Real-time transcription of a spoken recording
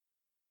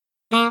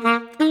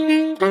Welcome,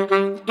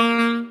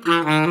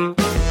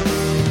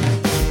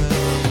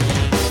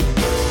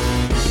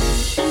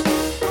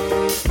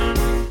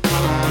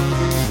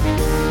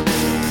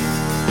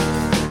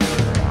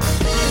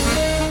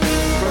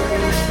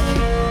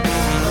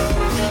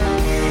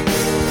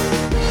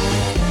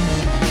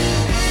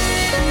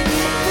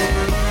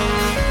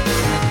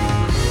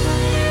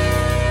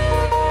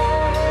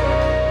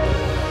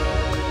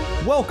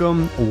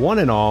 one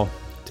and all,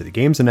 to the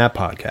Games and That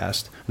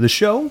Podcast, the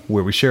show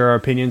where we share our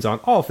opinions on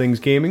all things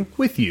gaming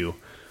with you,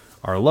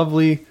 our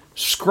lovely,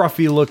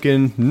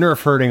 scruffy-looking,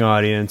 nerf-hurting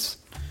audience,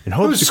 in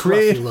hopes to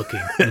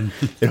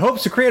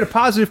create a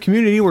positive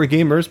community where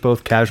gamers,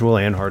 both casual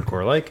and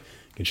hardcore alike,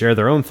 can share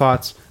their own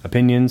thoughts,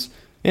 opinions,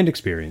 and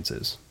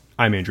experiences.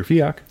 I'm Andrew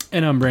Fiak.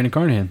 And I'm Brandon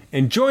Carnahan.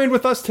 And joined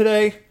with us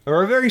today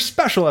are a very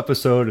special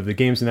episode of the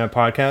Games and That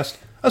Podcast,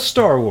 a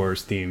Star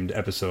Wars-themed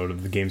episode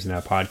of the Games and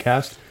That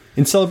Podcast,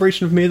 in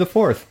celebration of May the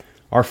 4th,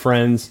 our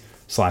friends,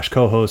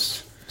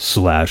 /co-hosts,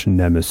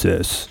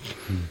 /nemesis.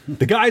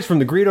 The guys from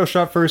the Greedo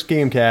Shot First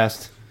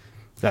Gamecast.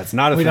 That's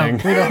not a thing.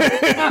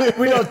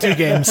 We don't do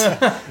games.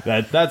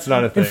 That's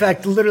not a thing. In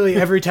fact, literally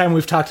every time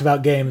we've talked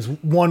about games,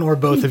 one or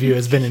both of you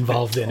has been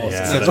involved in it.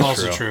 Yeah, that's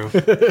also true.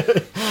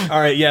 All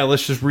right, yeah,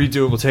 let's just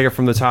redo it. We'll take it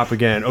from the top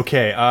again.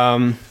 Okay,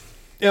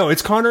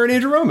 it's Conor and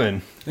Andrew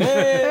Roman.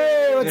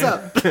 Hey, what's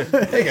up?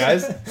 Hey,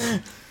 guys.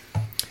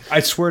 I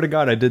swear to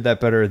God, I did that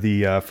better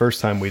the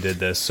first time we did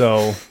this.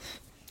 So,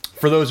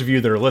 for those of you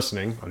that are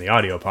listening on the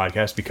audio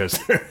podcast, because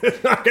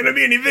there's not going to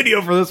be any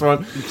video for this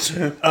one,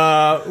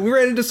 we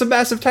ran into some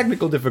massive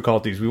technical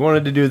difficulties. We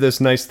wanted to do this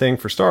nice thing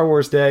for Star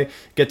Wars Day,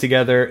 get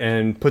together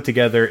and put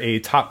together a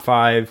top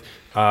 5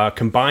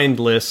 combined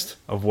list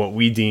of what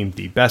we deemed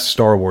the best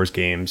Star Wars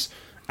games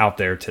out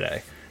there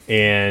today.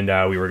 And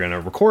we were going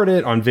to record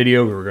it on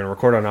video. We were going to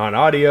record it on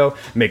audio,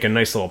 make a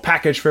nice little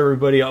package for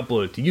everybody,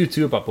 upload it to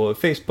YouTube, upload it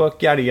to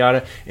Facebook, yada,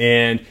 yada.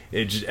 And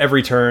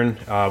every turn,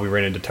 we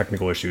ran into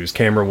technical issues.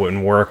 Camera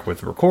wouldn't work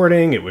with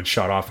recording. It would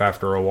shut off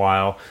after a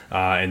while.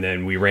 And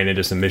then we ran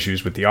into some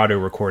issues with the audio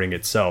recording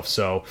itself.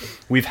 So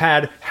we've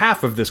had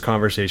half of this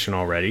conversation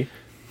already.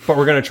 But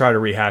we're going to try to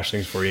rehash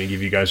things for you and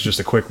give you guys just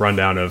a quick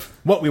rundown of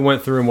what we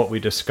went through and what we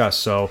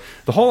discussed. So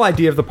the whole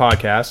idea of the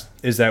podcast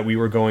is that we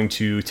were going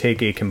to take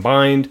a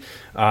combined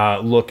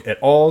look at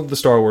all the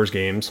Star Wars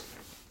games,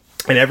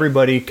 and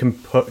everybody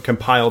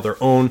compile their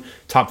own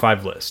top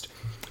 5 list.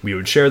 We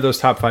would share those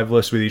top 5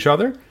 lists with each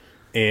other,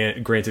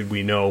 and granted,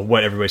 we know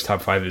what everybody's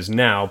top 5 is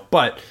now,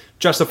 but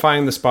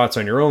justifying the spots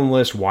on your own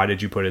list, why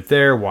did you put it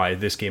there, why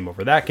this game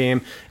over that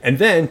game, and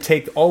then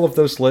take all of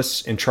those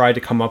lists and try to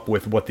come up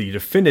with what the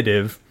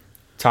definitive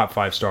top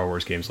 5 Star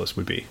Wars games list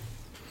would be.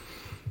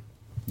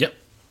 Yep.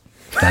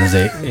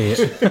 That is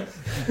a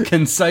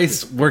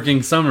concise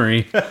working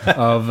summary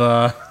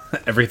of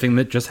everything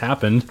that just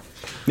happened.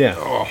 Yeah.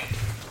 Oh.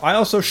 I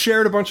also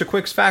shared a bunch of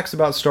quick facts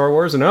about Star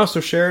Wars, and I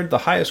also shared the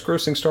highest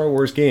grossing Star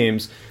Wars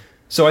games.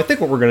 So I think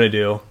what we're going to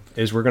do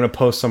is we're going to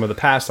post some of the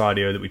past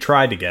audio that we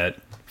tried to get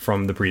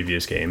from the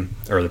previous game,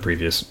 or the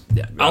previous...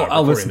 Yeah,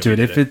 I'll listen to it.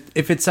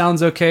 If it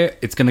sounds okay,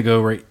 it's going to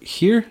go right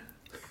here.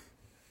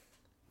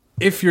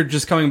 If you're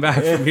just coming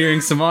back from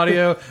hearing some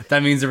audio,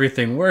 that means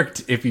everything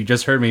worked. If you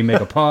just heard me make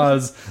a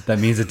pause, that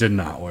means it did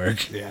not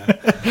work. Yeah.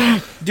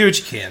 Do what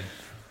you can.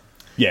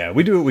 Yeah,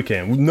 we do what we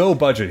can. No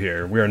budget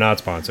here. We are not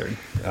sponsored.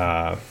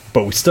 But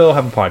we still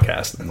have a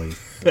podcast.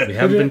 We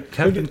haven't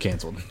been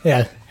canceled.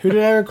 Yeah. Who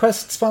did I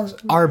request sponsor?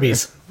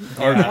 Arby's.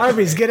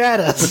 Arby's, get at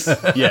us.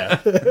 Yeah.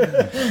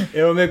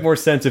 It would make more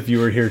sense if you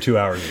were here 2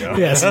 hours ago.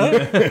 Yes.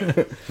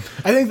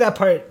 I think that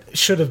part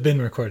should have been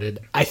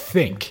recorded. I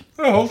think.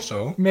 I hope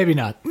so. Maybe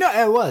not. No,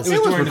 it was. It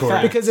was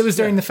recorded. Because it was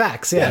during the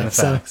facts. Yeah, the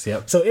facts,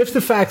 yep. So if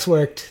the facts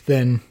worked,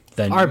 then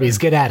Arby's,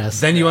 get at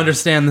us. Then you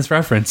understand this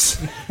reference.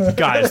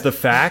 Guys, the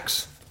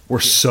facts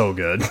were so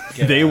good.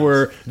 They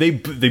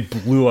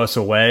blew us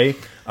away.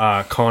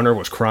 Connor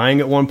was crying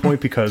at one point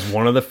because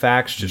one of the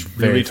facts just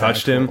really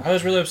touched him. I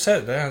was really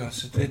upset.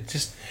 It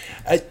just,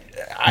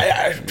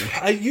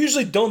 I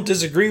usually don't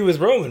disagree with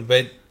Roman,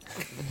 but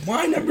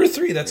why number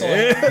 3? That's all.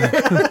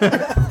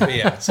 But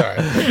yeah,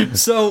 sorry.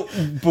 So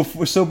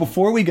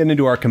before we get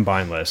into our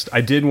combined list,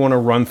 I did want to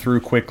run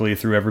through quickly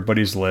through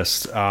everybody's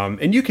list,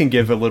 and you can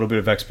give a little bit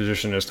of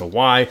exposition as to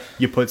why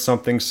you put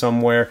something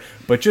somewhere,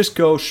 but just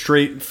go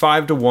straight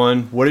 5 to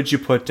 1. What did you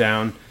put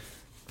down,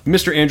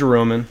 Mr. Andrew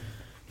Roman?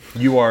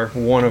 You are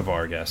one of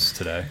our guests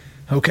today.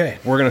 Okay.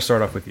 We're going to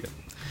start off with you.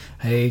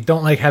 I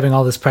don't like having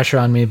all this pressure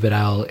on me, but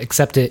I'll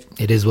accept it.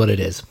 It is what it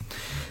is.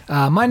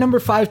 My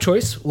number 5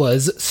 choice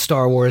was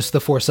Star Wars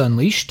The Force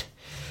Unleashed.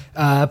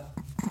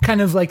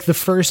 Kind of like the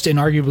first and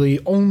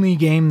arguably only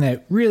game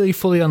that really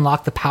fully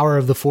unlocked the power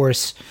of the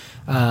Force.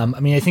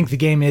 I think the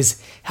game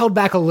is held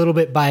back a little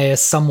bit by a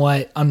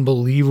somewhat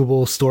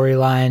unbelievable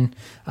storyline,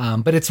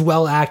 but it's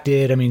well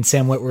acted.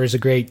 Sam Witwer is a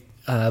great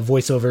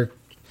voiceover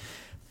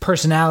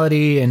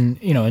personality, and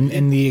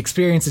the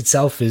experience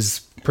itself is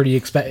pretty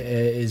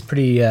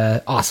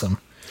awesome.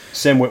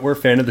 Sam Witwer,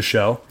 fan of the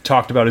show,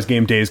 talked about his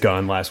game Days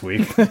Gone last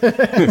week.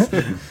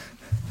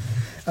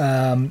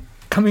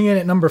 Coming in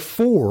at number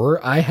 4,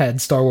 I had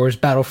Star Wars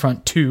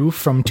Battlefront 2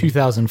 from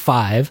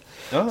 2005.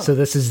 Oh. So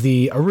this is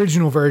the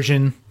original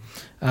version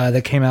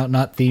that came out,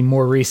 not the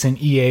more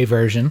recent EA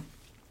version.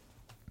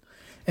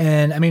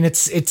 And I mean,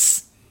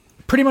 it's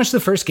pretty much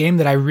the first game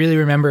that I really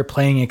remember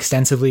playing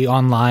extensively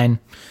online,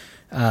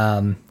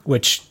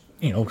 which,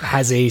 you know,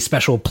 has a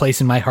special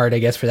place in my heart, I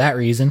guess, for that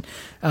reason.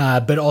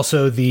 But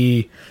also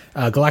the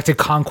Galactic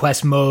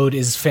Conquest mode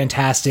is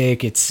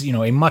fantastic. It's, you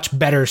know, a much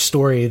better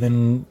story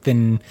than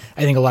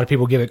I think a lot of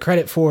people give it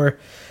credit for.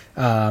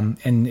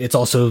 And it's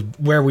also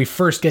where we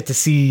first get to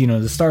see, you know,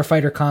 the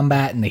starfighter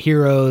combat and the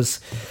heroes.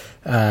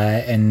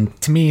 And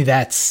to me,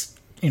 that's,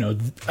 you know,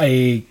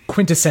 a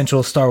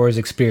quintessential Star Wars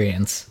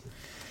experience.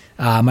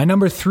 My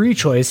number 3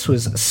 choice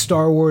was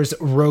Star Wars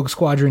Rogue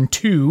Squadron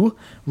 2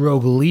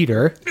 Rogue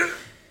Leader,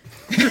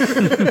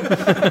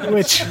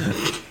 which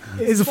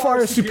is a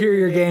far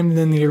superior game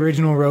than the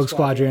original Rogue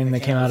Squadron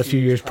that came out a few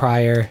years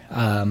prior.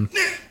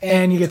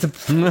 And you get to...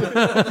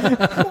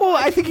 Well,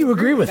 I think you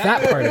agree with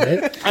that part of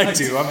it. I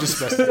do. I'm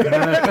just messing.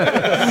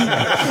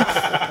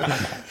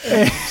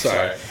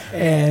 Sorry.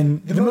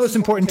 And the most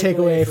important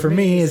takeaway for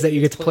me is that you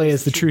get to play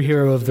as the true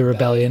hero of the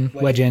rebellion,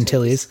 Wedge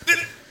Antilles,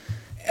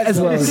 as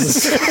well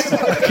as...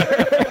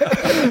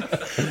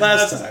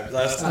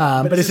 Last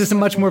time. But it's just a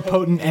much more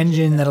potent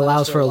engine that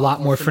allows for a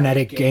lot more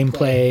frenetic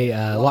gameplay,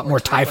 a lot more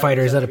TIE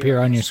fighters that appear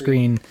on your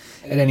screen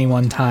at any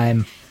one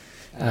time,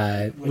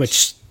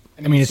 which,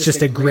 I mean, it's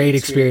just a great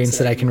experience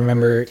that I can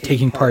remember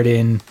taking part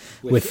in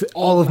with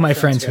all of my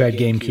friends who had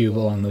GameCube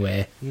along the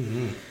way.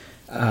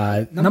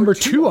 Number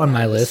 2 on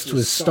my list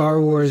was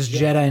Star Wars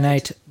Jedi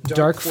Knight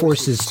Dark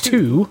Forces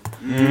 2.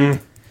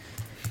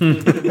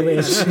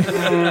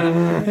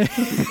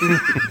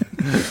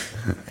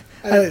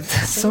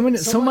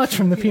 So much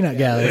from the peanut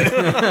gallery.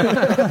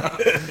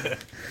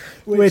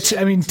 Which,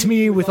 I mean, to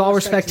me, with all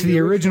respect to the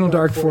original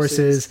Dark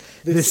Forces,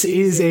 this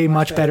is a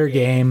much better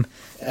game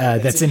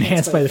that's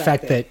enhanced by the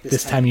fact that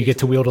this time you get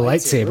to wield a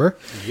lightsaber.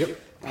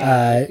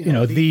 You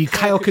know, the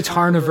Kyle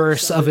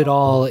Katarn-verse of it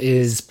all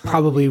is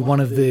probably one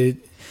of the...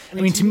 I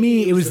mean, to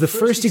me, it was the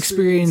first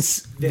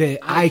experience that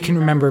I can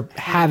remember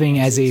having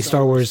as a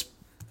Star Wars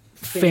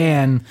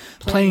fan,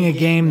 playing a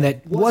game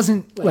that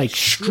wasn't like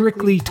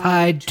strictly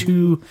tied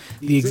to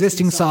the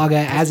existing saga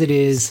as it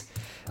is,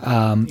 you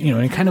know,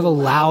 and it kind of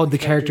allowed the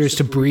characters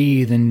to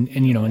breathe, and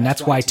you know, and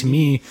that's why to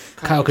me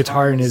Kyle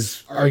Katarn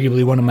is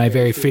arguably one of my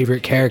very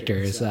favorite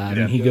characters. I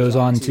mean, he goes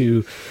on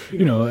to,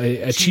 you know,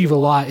 achieve a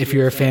lot if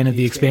you're a fan of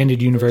the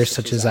expanded universe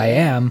such as I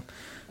am.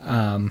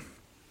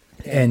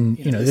 And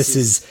you know, this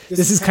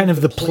is kind of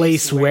the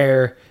place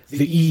where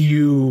the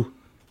EU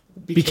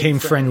became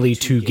friendly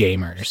to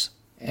gamers.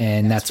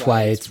 And that's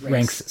why it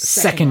ranks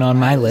second on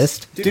my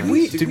list. Did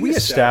we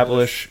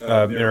establish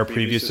in our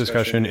previous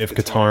discussion if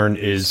Katarn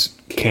is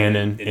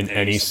canon in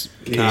any case?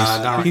 He's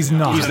not. He's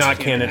not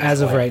canon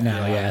as of right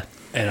now. Yeah.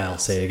 And I'll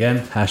say again,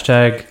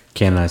 hashtag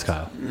canonize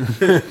Kyle.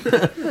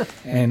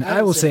 And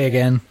I will say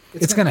again,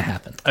 it's going to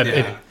happen. I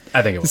think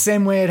it will. The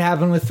same way it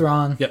happened with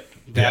Thrawn. Yep.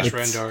 Dash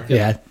Rendar.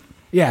 Yeah.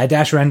 Yeah,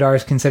 Dash Rendar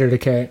is considered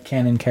a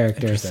canon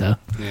character. So.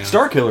 Yeah.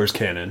 Starkiller's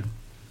canon.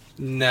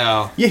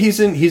 No. Yeah, he's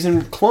in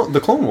the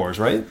Clone Wars,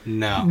 right?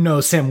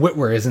 No, Sam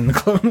Witwer is in the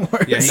Clone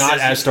Wars. Yeah, not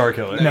as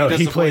Starkiller. No,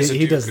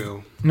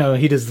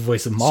 he does the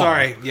voice of Maul.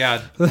 Sorry,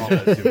 yeah.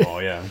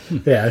 Maul, yeah.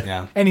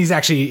 Yeah. And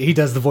he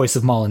does the voice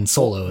of Maul in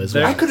Solo as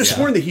well. I could have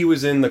sworn that he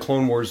was in the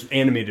Clone Wars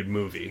animated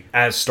movie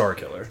as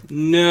Starkiller.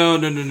 No.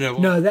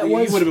 No, that he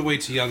was... would have been way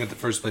too young at the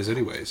first place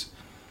anyways.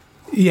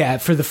 Yeah,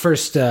 for the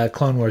first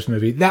Clone Wars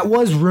movie. That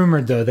was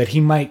rumored, though, that he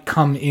might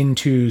come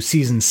into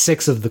Season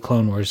 6 of the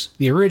Clone Wars,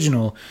 the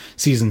original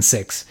Season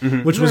 6. Mm-hmm.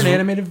 Which was there's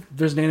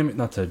an animated...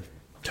 Not to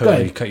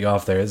totally cut you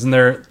off there. Isn't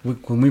there...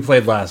 When we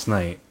played last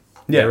night,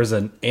 there was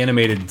an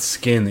animated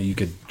skin that you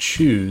could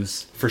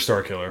choose... For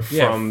Starkiller,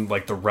 from,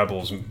 like, the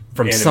Rebels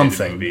from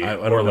something. movie. I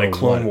don't or, like, know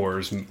Clone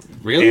Wars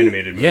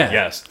animated movie. Yeah.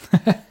 Yes.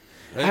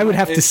 I would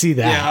have to see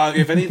that. Yeah,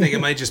 if anything,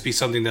 it might just be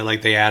something that,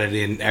 like, they added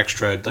in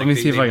extra. Like, let me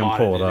see if I can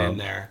pull it up. In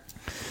there.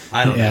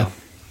 I don't know,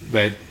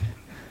 but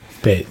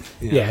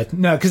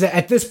no, because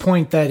at this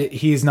point that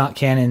he is not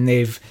canon,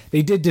 they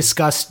did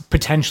discuss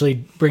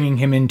potentially bringing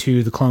him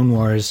into the Clone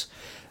Wars,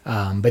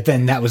 but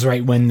then that was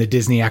right when the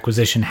Disney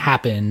acquisition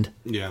happened.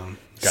 Yeah,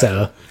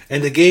 so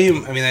and the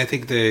game, I mean, I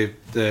think the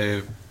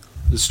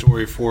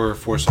story for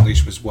Force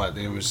Unleashed was what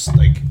it was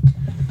like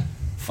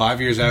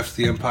 5 years after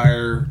the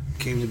Empire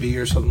came to be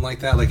or something like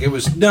that. Like it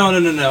was no,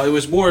 it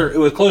was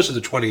closer to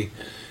 20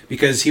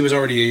 because he was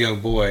already a young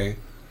boy.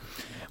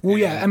 Well,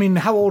 yeah, I mean,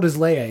 how old is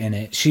Leia in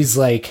it? She's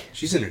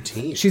in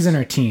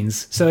her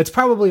teens. So it's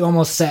probably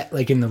almost set,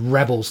 like, in the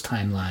Rebels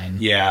timeline.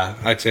 Yeah,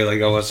 I'd say, like,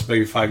 almost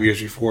maybe 5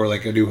 years before,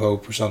 like, A New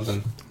Hope or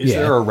something. Is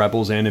there a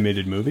Rebels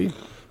animated movie?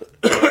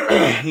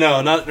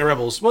 No, not the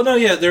Rebels. Well, no,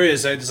 yeah, there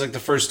is. It's, like, the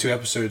first 2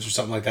 episodes or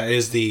something like that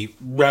is the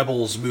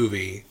Rebels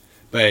movie.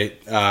 But,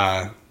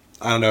 I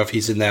don't know if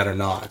he's in that or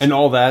not. And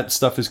all that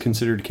stuff is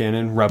considered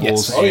canon?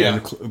 Rebels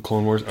and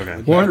Clone Wars?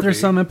 Okay. Well, aren't there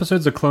some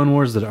episodes of Clone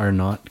Wars that are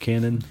not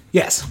canon?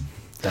 Yes.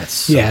 That's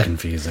so Yeah.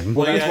 confusing.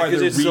 Well, Yeah, that's why 'cause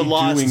they're it's a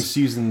lot- redoing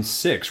season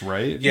 6,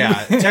 right?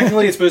 Yeah,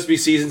 technically it's supposed to be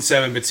season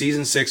 7, but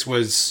season 6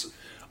 was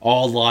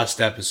all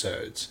lost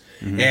episodes.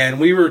 And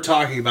we were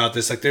talking about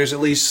this, like there's at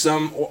least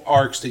some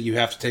arcs that you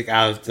have to take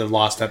out of the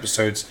lost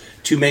episodes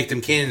to make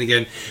them canon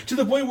again. To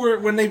the point where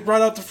when they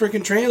brought out the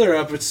freaking trailer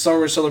up at Star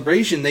Wars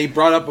Celebration, they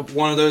brought up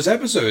one of those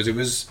episodes. It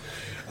was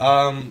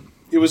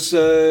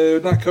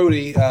not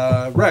Cody,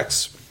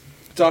 Rex,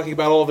 talking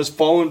about all of his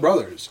fallen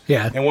brothers.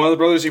 Yeah. And one of the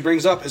brothers he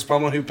brings up is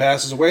someone who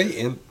passes away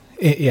in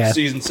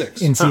season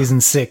 6. In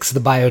season 6, the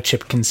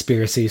biochip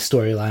conspiracy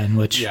storyline,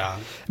 which Yeah. I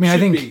mean, I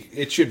think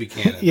it should be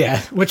canon.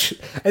 yeah, which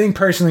I think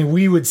personally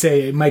we would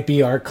say it might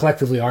be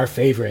collectively our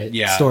favorite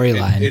Yeah,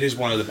 storyline. It is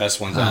one of the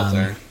best ones out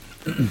there.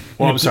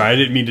 Well, I'm sorry, I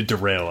didn't mean to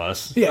derail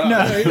us. Yeah,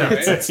 no,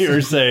 It's- You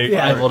were saying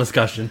Yeah. High level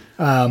discussion.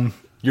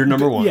 you're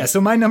number one. yeah.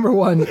 So my number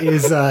one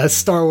is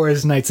Star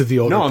Wars: Knights of the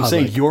Old No, Republic. I'm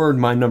saying you're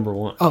my number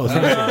one. Oh,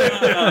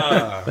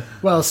 thank you.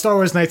 Well, Star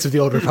Wars: Knights of the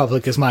Old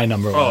Republic is my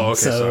number one. Oh, okay,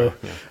 So,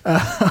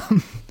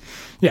 sorry.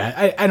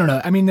 yeah, I don't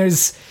know. I mean,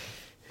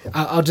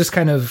 I'll just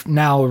kind of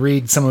now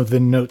read some of the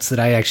notes that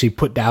I actually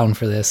put down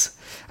for this.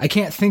 I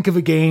can't think of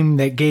a game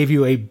that gave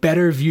you a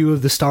better view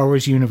of the Star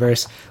Wars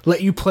universe,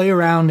 let you play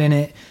around in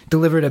it,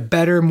 delivered a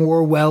better,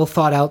 more well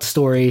thought out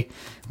story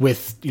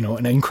with,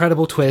 an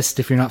incredible twist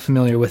if you're not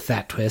familiar with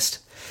that twist.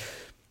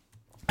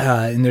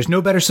 And there's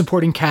no better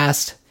supporting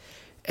cast.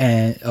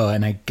 And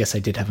I guess I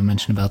did have a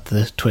mention about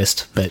the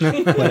twist, but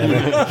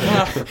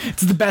whatever.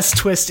 It's the best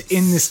twist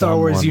in the Star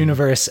Wars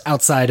universe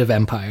outside of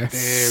Empire.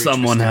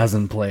 Someone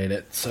hasn't played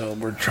it, so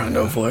we're trying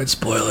to avoid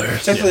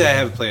spoilers. Technically, I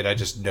haven't played. I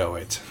just know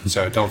it,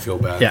 so don't feel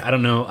bad. Yeah, I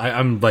don't know.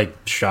 I'm like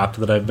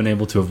shocked that I've been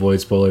able to avoid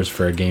spoilers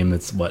for a game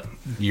that's what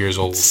Years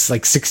old. It's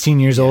like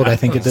 16 years old, I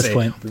think, at this say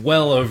point.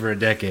 well over a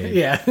decade.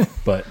 Yeah.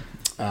 But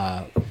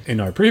in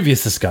our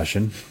previous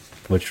discussion,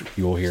 which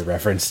you will hear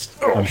referenced,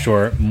 I'm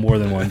sure, more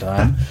than one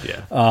time.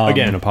 Yeah.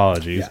 Again,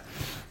 apologies.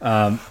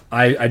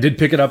 I did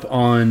pick it up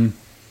on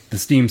the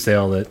Steam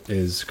sale that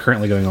is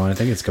currently going on. I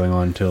think it's going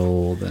on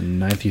till the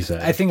 9th, you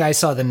said. I think I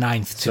saw the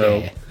 9th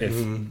so today.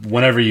 if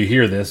whenever you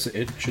hear this,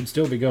 it should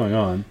still be going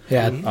on.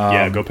 Yeah.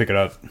 Yeah, go pick it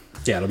up.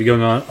 Yeah, it'll be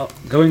going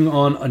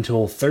on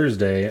until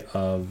Thursday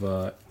of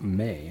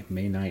May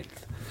 9th.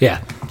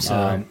 Yeah.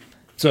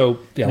 So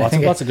yeah, I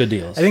think lots of good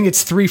deals. I think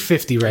it's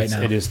 $350 right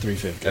now. It is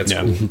 $350. That's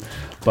Yeah. cool.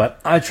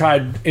 But I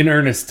tried in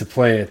earnest to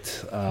play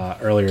it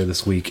earlier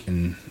this week,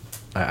 and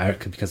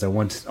because I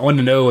want to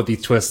know what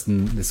these twists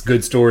and this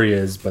good story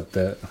is. But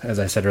as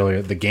I said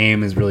earlier, the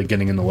game is really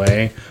getting in the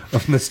way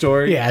of the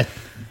story. Yeah.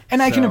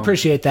 And I can So-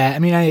 appreciate that. I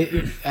mean,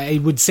 I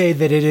would say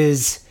that it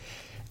is.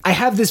 I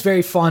have this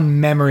very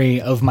fond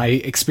memory of my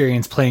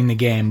experience playing the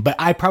game, but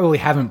I probably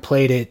haven't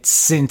played it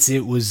since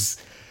it was.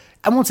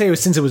 I won't say it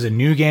was since it was a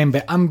new game,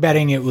 but I'm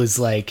betting it was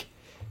like,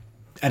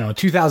 I don't know,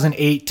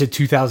 2008 to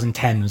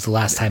 2010 was the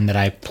last time that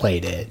I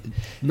played it.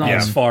 Not Yeah.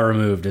 as far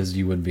removed as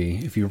you would be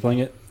if you were playing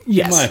it.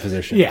 Yes. In my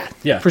position.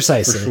 Yeah,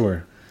 precisely. For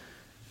sure.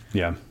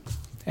 Yeah.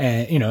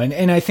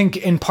 And I think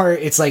in part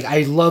it's like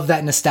I love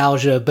that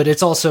nostalgia, but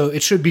it's also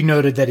it should be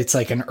noted that it's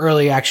like an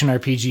early action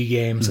RPG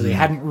game, so they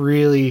hadn't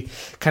really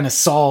kind of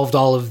solved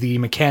all of the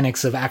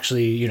mechanics of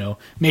actually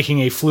making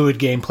a fluid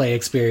gameplay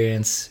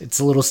experience. It's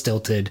a little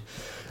stilted,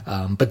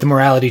 but the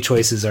morality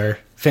choices are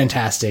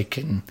fantastic,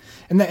 and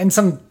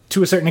some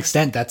to a certain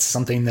extent that's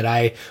something that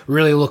I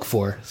really look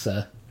for.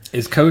 So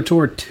Is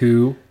KOTOR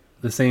 2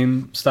 the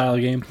same style of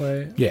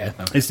gameplay? yeah.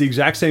 It's the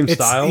exact same It's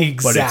style, the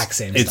but exact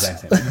same it's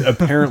style.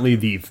 apparently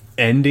the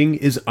ending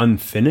is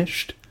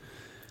unfinished.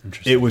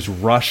 It was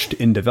rushed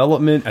in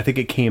development. I think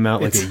it came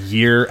out like a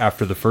year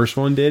after the first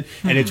one did,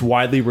 and it's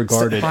widely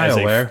regarded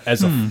BioWare.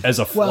 as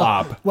a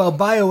flop. Well,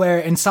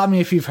 BioWare, and stop me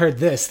if you've heard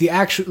this.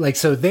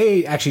 So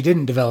they actually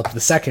didn't develop the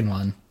second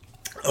one.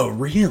 Oh,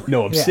 really?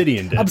 No,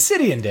 Obsidian did.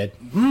 Obsidian did.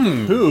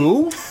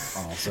 Who?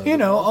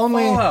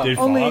 Only Did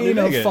Fallout New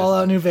Vegas.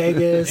 Fallout New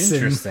Vegas.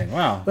 Interesting.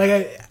 Wow.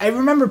 Like I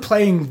remember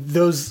playing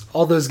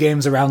all those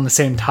games around the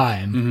same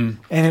time,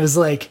 and it was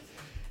like,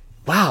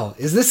 wow,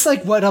 is this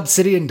like what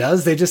Obsidian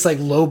does? They just like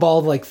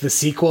lowball like the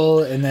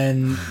sequel and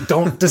then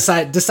don't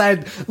decide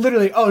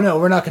literally. Oh no,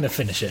 we're not going to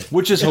finish it.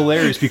 Which is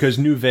hilarious because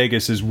New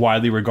Vegas is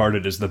widely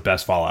regarded as the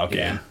best Fallout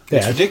game.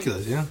 It's Yeah.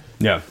 ridiculous, yeah.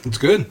 Yeah. It's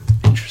good.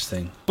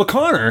 Interesting. But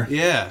Connor,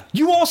 Yeah.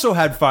 you also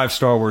had 5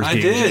 Star Wars I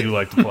games did. that you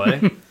like to play.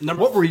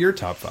 What were your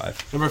top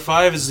 5? Number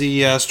 5 is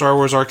the Star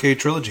Wars arcade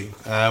trilogy.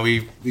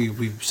 We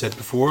said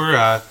before,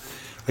 I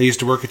used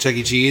to work at Chuck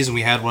E. Cheese, and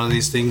we had one of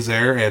these things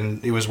there,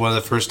 and it was one of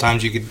the first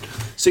times you could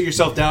sit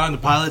yourself down in the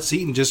pilot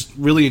seat and just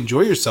really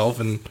enjoy yourself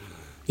and,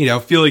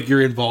 feel like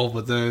you're involved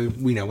with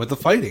the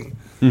fighting.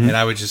 And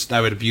I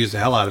would abuse the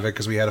hell out of it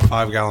because we had a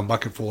 5-gallon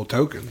bucket full of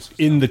tokens.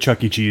 In the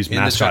Chuck E. Cheese In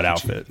the mascot Chuck E.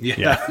 Cheese. outfit.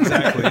 Yeah,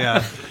 exactly.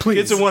 Yeah,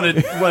 kids that want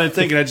to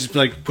think, and I just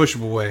like push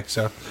them away.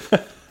 So,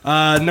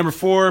 number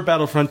 4,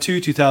 Battlefront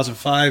 2,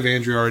 2005.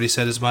 Andrew already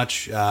said as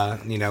much.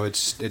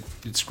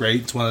 It's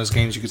great. It's one of those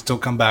games you can still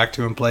come back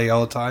to and play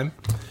all the time.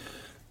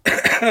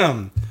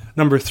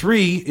 Number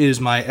 3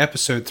 is my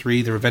episode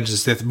 3, the Revenge of the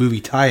Sith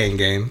movie tie-in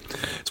game.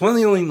 It's one of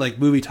the only like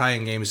movie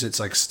tie-in games that's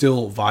like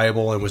still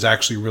viable and was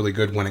actually really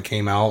good when it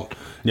came out.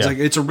 It's like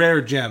it's a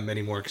rare gem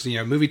anymore because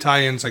movie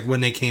tie-ins like when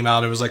they came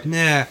out it was like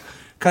nah,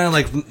 kind of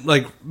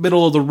like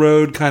middle of the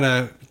road kind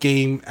of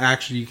game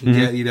action you can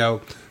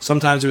get.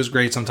 Sometimes it was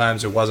great,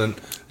 sometimes it wasn't.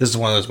 This is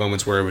one of those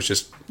moments where it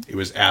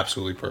was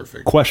absolutely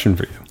perfect. Question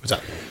for you. What's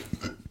up?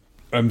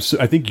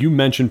 I think you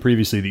mentioned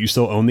previously that you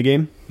still own the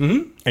game,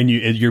 and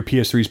your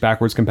PS3 is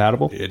backwards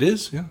compatible. It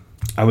is, yeah.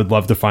 I would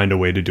love to find a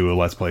way to do a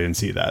Let's Play and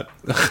see that.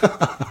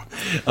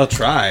 I'll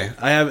try.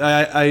 I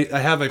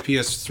have my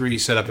PS3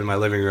 set up in my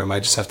living room. I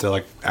just have to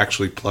like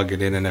actually plug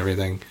it in and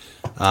everything.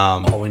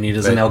 All we need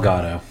is an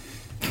Elgato.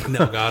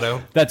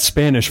 Elgato. That's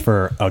Spanish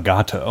for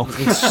Elgato.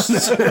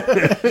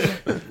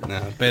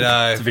 No,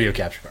 but It's a video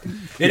capture card.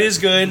 it is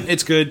good.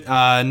 It's good.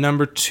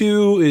 Number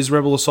 2 is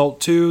Rebel Assault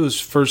 2. It was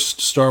the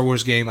first Star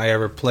Wars game I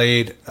ever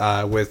played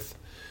with,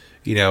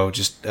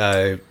 just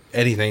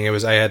anything.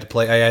 I had to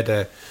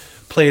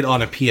play it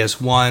on a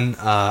PS1.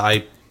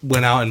 I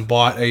went out and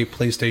bought a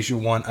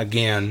PlayStation 1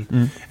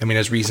 again. I mean,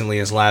 as recently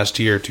as last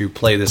year to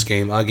play this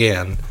game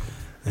again.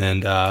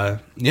 And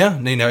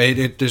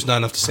there's not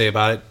enough to say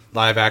about it.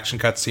 Live action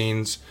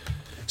cutscenes,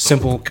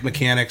 simple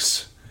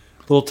mechanics,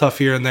 a little tough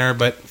here and there,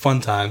 but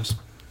fun times.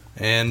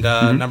 And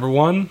number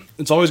 1,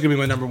 it's always going to be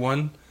my number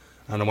 1.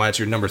 I don't know why it's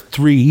your number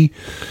 3.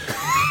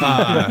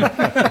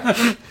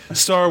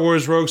 Star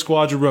Wars Rogue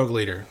Squadron Rogue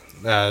Leader.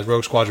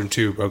 Rogue Squadron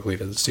 2 Rogue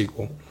Leader, the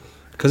sequel.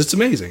 Because it's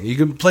amazing. You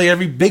can play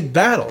every big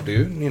battle,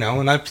 dude.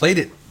 And I've played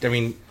it,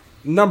 a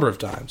number of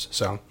times.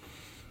 So,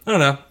 I don't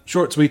know.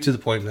 Short, sweet, to the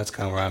point. That's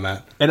kind of where I'm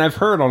at. And I've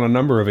heard on a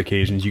number of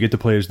occasions you get to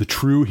play as the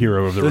true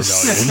hero of the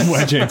rebellion,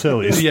 Wedge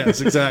Antilles.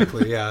 Yes,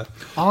 exactly. Yeah.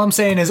 All I'm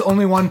saying is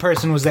only one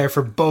person was there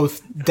for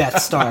both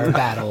Death Star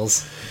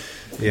battles.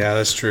 Yeah,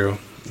 that's true.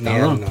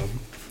 No.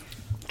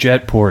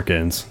 Jet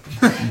Porkins.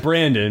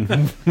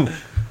 Brandon,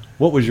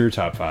 what was your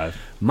top 5?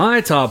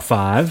 My top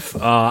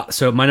 5.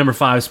 So my number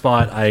 5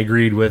 spot, I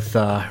agreed with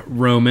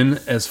Roman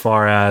as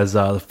far as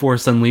The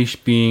Force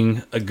Unleashed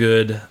being a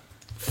good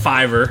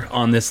 5er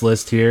on this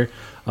list here.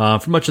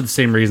 For much of the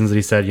same reasons that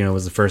he said, it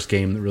was the first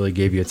game that really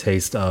gave you a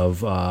taste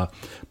of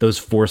those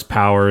Force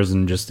powers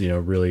and just,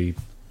 really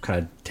kind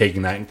of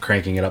taking that and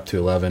cranking it up to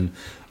 11.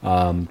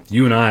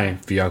 You and I,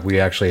 Fiok, we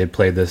actually had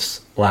played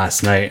this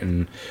last night.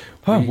 And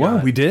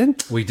we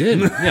did? We did,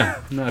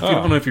 yeah. No, I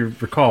don't know if you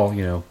recall,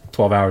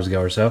 12 hours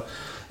ago or so.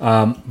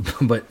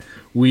 But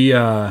we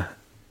got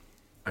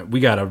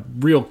a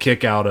real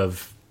kick out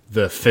of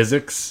the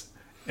physics.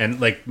 And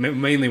like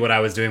mainly what I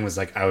was doing was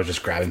like I was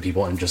just grabbing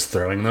people and just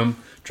throwing them,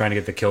 trying to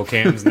get the kill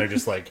cams, and they're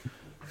just like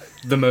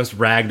the most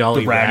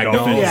ragdoll-y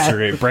ragdoll.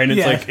 Yeah.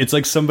 Brandon's it's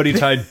like somebody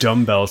tied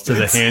dumbbells to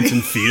the hands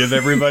and feet of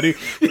everybody.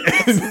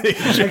 And they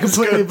I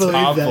completely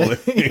believe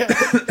that.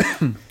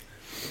 Yeah.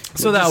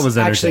 So that was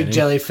actually entertaining.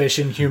 jellyfish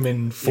in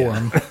human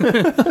form.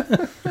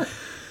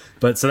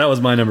 But so that was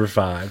my number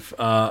 5.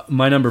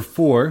 My number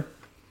 4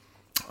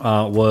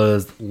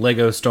 was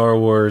Lego Star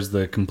Wars: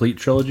 The Complete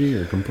Trilogy,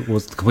 or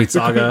was the Complete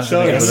Saga? I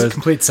think Yes, it is.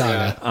 complete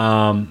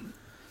saga.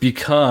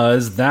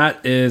 Because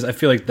that is, I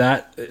feel like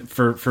that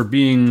for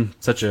being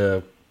such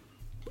a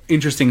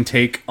interesting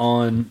take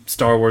on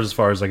Star Wars as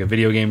far as like a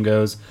video game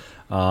goes,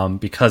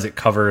 because it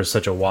covers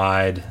such a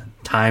wide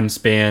time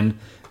span.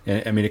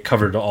 And, I mean, it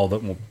covered all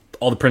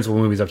the principal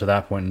movies up to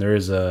that point. And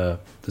is there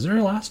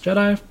a Last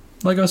Jedi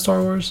Lego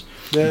Star Wars?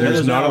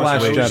 There's not a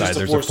Last Jedi. Jedi.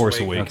 There's a Force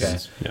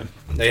Awakens. Okay.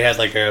 Yeah. They had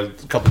like a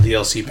couple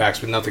DLC packs,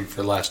 but nothing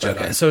for Last Jedi.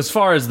 Okay. So as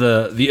far as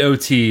the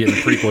OT and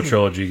the prequel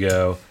trilogy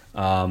go,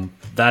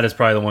 that is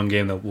probably the one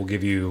game that will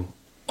give you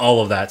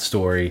all of that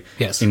story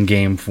in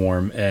game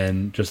form,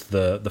 and just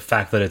the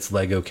fact that it's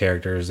Lego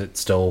characters, it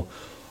still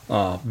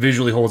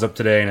visually holds up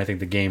today, and I think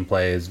the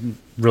gameplay is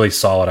really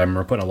solid. I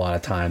remember putting a lot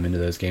of time into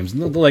those games,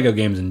 and the Lego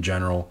games in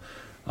general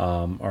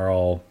are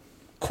all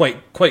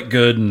quite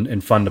good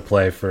and fun to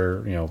play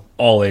for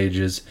all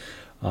ages.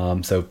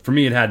 So for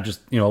me, it had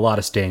just a lot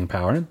of staying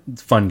power, and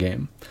it's a fun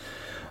game.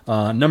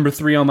 Number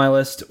 3 on my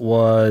list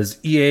was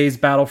EA's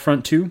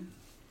Battlefront 2.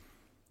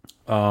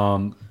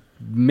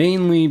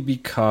 Mainly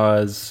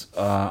because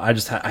I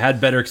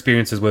had better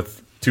experiences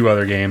with 2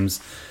 other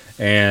games,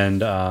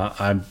 and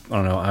I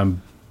don't know,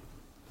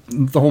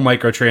 the whole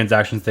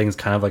microtransactions thing is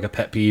kind of like a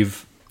pet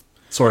peeve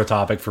sort of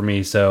topic for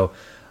me, so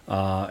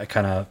it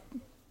kind of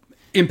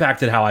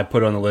impacted how I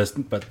put it on the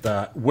list.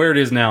 But where it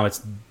is now,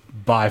 it's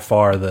by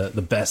far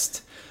the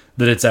best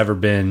that it's ever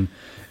been.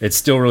 It's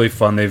still really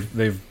fun.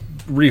 They've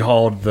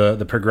rehauled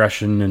the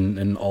progression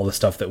and all the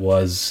stuff that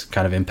was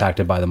kind of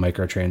impacted by the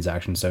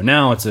microtransactions. So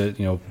now it's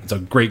a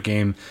great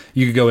game.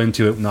 You could go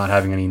into it not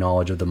having any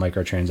knowledge of the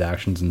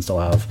microtransactions and still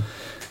have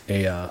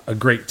a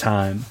great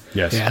time.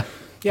 Yes. Yeah.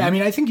 Yeah, I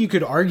mean, I think you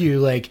could argue,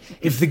 like,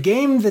 if the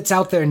game that's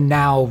out there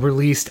now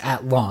released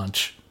at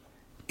launch,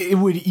 it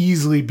would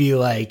easily be,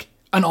 like,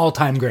 an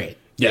all-time great.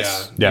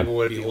 Yes. Yeah. People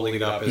would be holding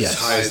it up as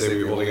high as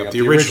they were holding up the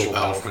original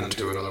Battlefront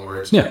 2, in other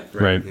words. Yeah.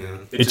 Right. Yeah.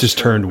 It just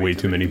turned way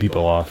too many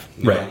people off.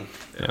 Right.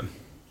 Yeah.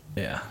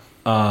 Yeah.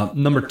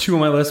 Number 2 on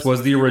my list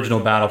was the original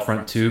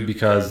Battlefront 2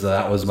 because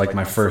that was like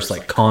my first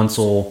like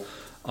console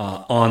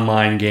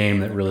online game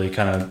that really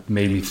kind of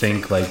made me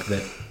think like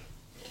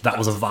that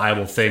was a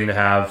viable thing to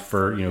have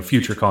for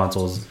future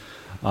consoles.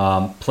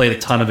 Played a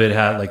ton of it.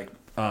 Had like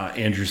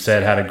Andrew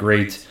said, had a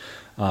great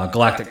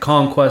Galactic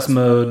Conquest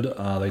mode.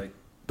 Like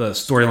the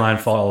storyline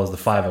follows the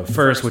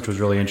 501st, which was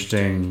really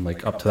interesting.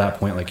 Like up to that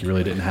point, like you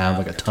really didn't have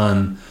like a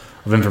ton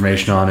of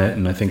information on it,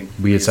 and I think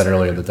we had said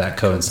earlier that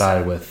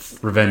coincided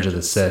with Revenge of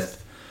the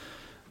Sith.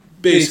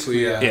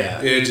 Basically,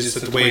 yeah. It just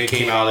the way it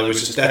came out, it was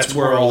just that's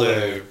where all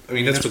the. I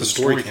mean, that's where the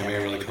story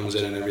campaign really comes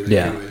in and everything.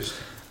 Yeah. Anyways.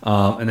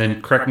 And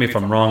then correct me if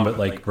I'm wrong, but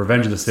like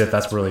Revenge of the Sith,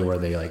 that's really where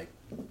they like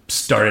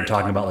started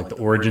talking about like the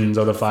origins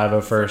of the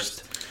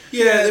 501st.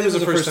 Yeah, it was the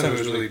first time it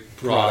was really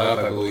brought up,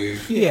 I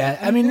believe. Yeah,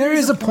 I mean, there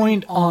is a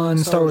point on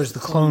Star Wars: The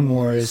Clone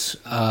Wars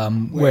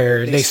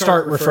where they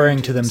start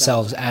referring to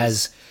themselves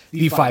as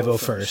the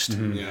 501st.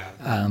 Mm-hmm. Yeah.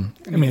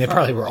 I mean, they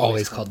probably were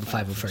always called the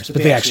 501st,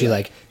 but they actually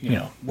like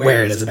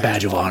wear it as a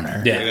badge of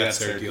honor. Yeah, that's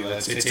their deal.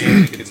 It's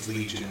Anakin's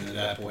Legion at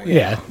that point.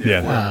 Yeah.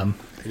 It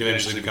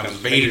eventually becomes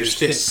Vader's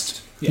Fist.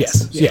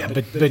 Yes, yeah,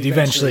 but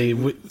eventually,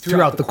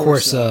 throughout the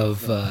course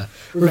of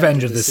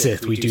Revenge of the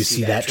Sith, we do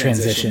see that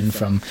transition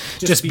from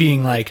just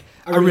being like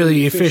a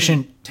really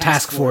efficient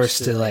task force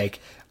to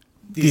like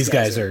these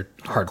guys are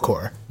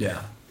hardcore.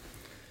 Yeah.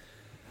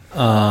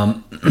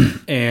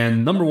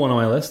 And number 1 on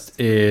my list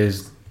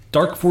is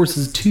Dark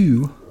Forces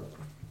 2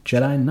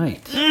 Jedi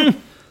Knight.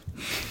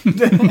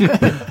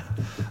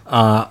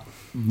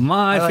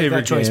 My favorite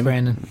that choice, game.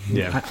 Brandon.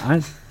 Yeah,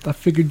 I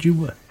figured you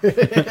would.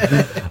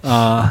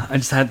 I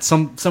just had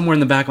somewhere in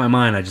the back of my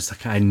mind.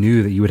 I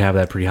knew that you would have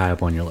that pretty high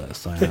up on your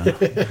list.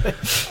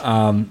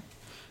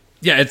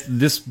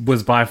 This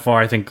was by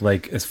far, I think,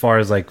 like as far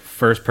as like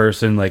first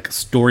person, like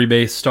story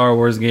based Star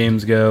Wars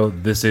games go,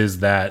 this is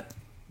that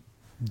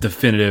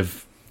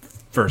definitive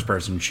first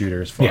person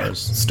shooter as far as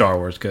Star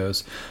Wars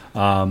goes.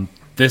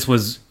 This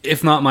was,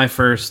 if not my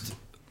first,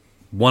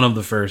 one of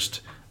the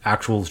first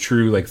actual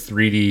true like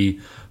 3D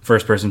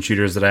first person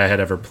shooters that I had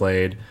ever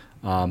played.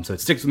 So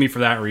it sticks with me for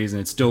that reason.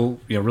 It's still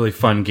really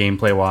fun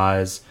gameplay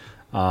wise.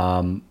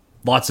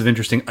 Lots of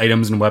interesting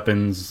items and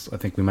weapons. I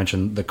think we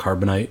mentioned the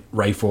carbonite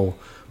rifle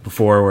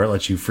before, where it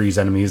lets you freeze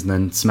enemies and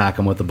then smack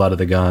them with the butt of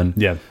the gun.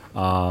 Yeah.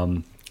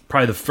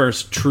 Probably the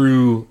first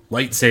true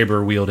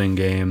lightsaber wielding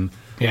game.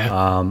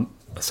 Yeah.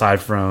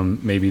 Aside from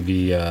maybe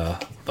the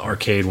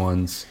arcade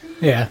ones.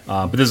 Yeah.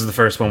 But this is the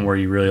first one where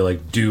you really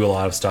like do a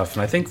lot of stuff.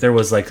 And I think there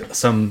was like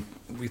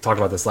we talked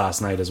about this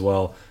last night as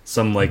well,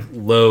 some like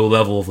low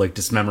level of like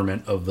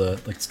dismemberment of the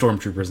like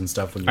stormtroopers and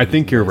stuff. I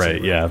think you're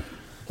right. Yeah.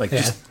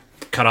 Just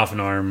cut off an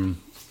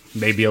arm,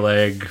 maybe a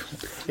leg.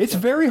 It's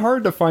very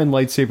hard to find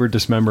lightsaber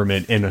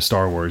dismemberment in a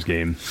Star Wars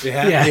game. They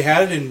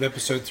had it in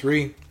episode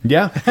 3.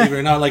 Yeah. Believe it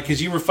or not, like,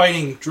 because you were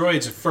fighting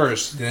droids at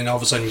first, and then all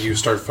of a sudden you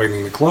start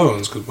fighting the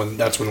clones, because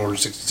that's when Order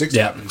 66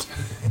 happens.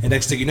 And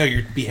next thing you know,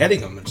 you're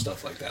beheading them and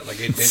stuff like that. Like,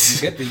 you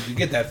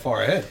get that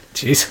far ahead.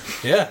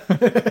 Jeez. Yeah.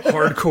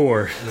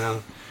 Hardcore.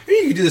 No.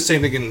 You can do the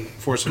same thing in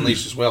Force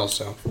Unleashed as well,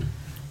 so.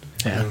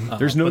 Yeah.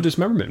 There's no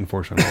dismemberment in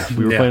Force Unleashed.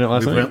 We were playing it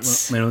last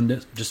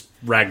night.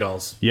 Just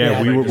ragdolls.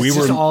 Yeah, we were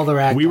just all the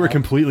ragdoll. We were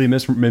completely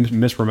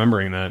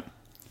misremembering that.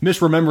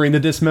 Misremembering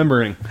the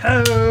dismembering.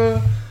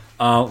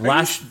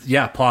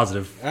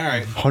 Positive. All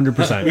right.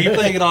 100%. Were you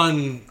playing it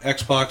on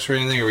Xbox or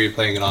anything, or were you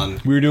playing it on...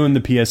 We were doing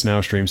the PS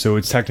Now stream, so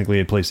it's technically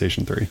a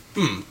PlayStation 3.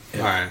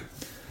 All right.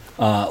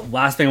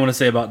 Last thing I want to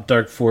say about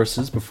Dark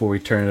Forces before we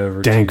turn it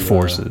over Dank to...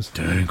 Forces.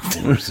 Dank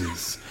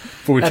Forces.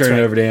 Before we turn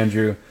it over to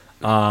Andrew,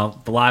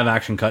 the live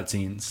action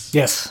cutscenes.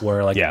 Yes.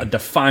 Were like a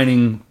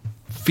defining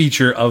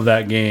feature of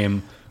that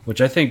game,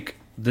 which I think...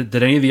 Did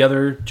any of the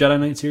other Jedi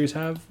Knight series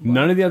have?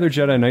 None of the other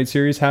Jedi Knight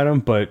series had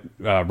them, but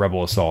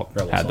Rebel Assault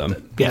had them.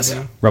 Did. Yes.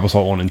 Yeah. Rebel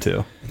Assault 1 and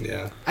 2.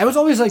 Yeah. I was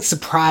always like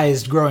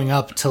surprised growing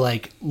up to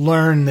like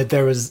learn that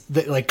there was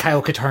that like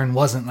Kyle Katarn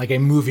wasn't like a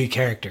movie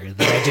character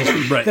that I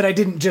just that I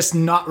didn't just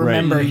not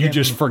remember. Right. You him.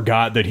 just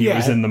forgot that he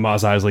was in the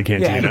Mos Eisley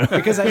Cantina. Yeah,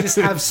 because I just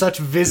have such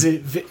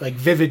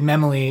vivid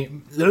memory.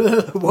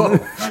 Whoa.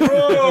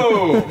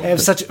 I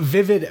have such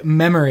vivid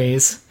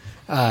memories.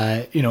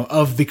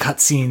 Of the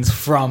cutscenes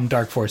from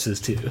Dark Forces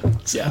 2.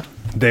 Yeah.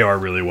 They are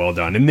really well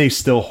done, and they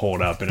still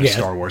hold up in a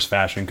Star Wars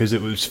fashion because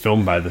it was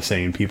filmed by the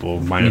same people,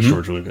 minus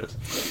George Lucas.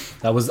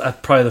 That was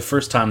probably the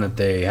first time that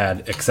they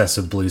had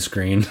excessive blue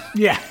screen.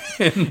 Yeah.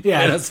 in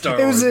a Star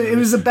Wars it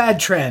was a bad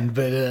trend,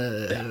 but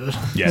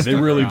they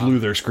really blew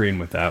their screen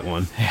with that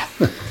one.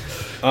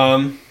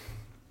 Yeah.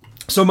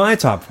 So my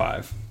top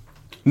 5.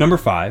 Number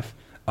 5.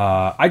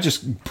 I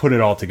just put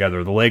it all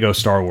together, the Lego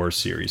Star Wars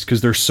series,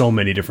 because there's so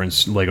many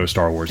different Lego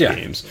Star Wars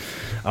games.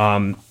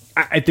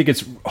 I think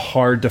it's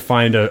hard to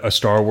find a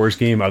Star Wars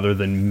game other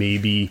than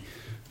maybe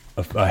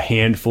a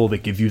handful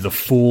that give you the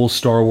full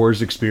Star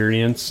Wars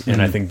experience,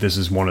 and I think this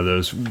is one of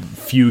those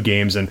few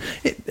games, and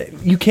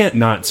you can't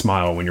not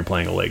smile when you're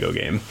playing a Lego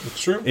game. It's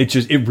true.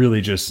 It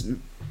really just...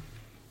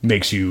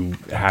 makes you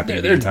happy.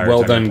 They're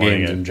well done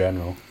games it. in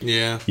general.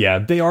 Yeah,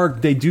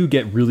 they do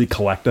get really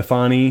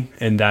collectathon-y,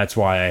 and that's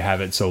why I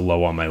have it so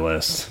low on my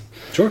list.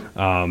 Sure.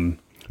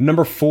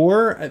 Number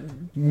 4,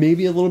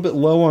 maybe a little bit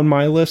low on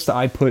my list,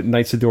 I put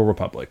Knights of the Old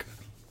Republic.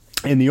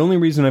 And the only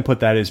reason I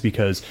put that is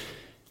because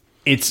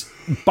it's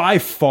by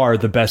far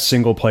the best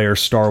single-player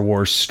Star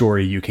Wars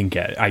story you can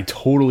get. I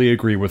totally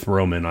agree with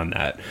Roman on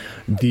that.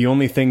 The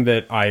only thing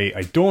that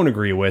I don't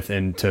agree with,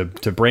 and to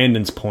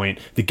Brandon's point,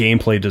 the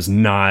gameplay does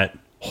not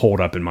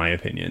hold up in my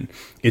opinion.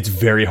 It's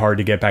very hard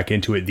to get back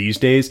into it these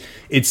days.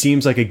 It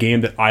seems like a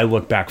game that I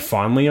look back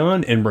fondly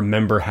on and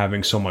remember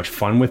having so much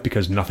fun with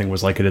because nothing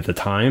was like it at the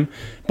time.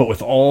 But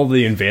with all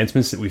the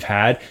advancements that we've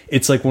had,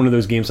 it's like one of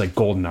those games like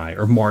GoldenEye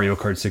or Mario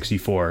Kart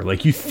 64.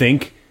 Like you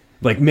think,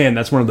 like, man,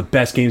 that's one of the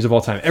best games of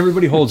all time.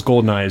 Everybody holds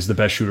GoldenEye as the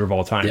best shooter of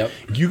all time. Yep.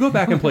 You go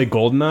back and play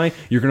GoldenEye,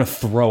 you're going to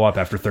throw up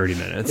after 30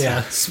 minutes.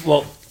 Yeah.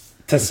 Well,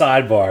 to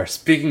sidebar,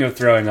 speaking of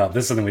throwing up,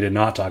 this is something we did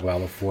not talk about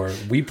before.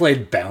 We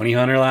played Bounty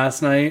Hunter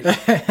last night.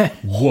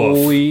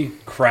 Holy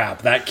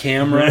crap. That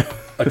camera,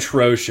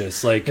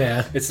 atrocious. Like,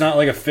 It's not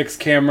like a fixed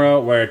camera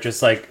where it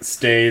just, like,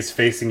 stays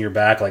facing your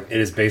back. Like,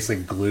 it is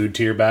basically glued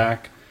to your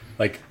back.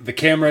 Like, the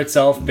camera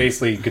itself,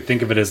 basically, you could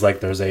think of it as,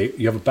 like,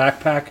 you have a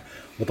backpack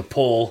with a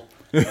pole.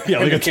 Yeah,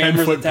 like a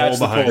 10-foot pole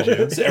behind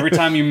you. So every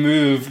time you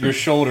move your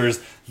shoulders,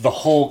 the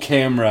whole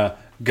camera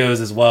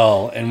goes as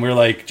well, and we're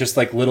like just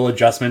like little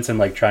adjustments and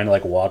like trying to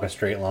like walk a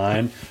straight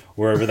line.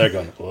 We're over there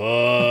going,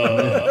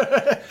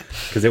 whoa,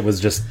 because it was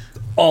just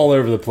all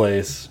over the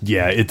place.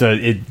 Yeah,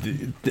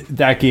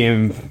 that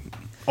game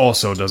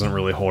also doesn't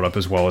really hold up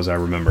as well as I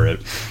remember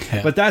it.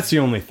 Yeah. But that's the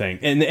only thing.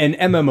 And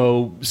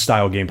MMO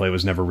style gameplay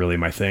was never really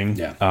my thing.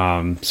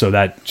 Yeah. So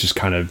that just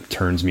kind of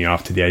turns me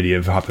off to the idea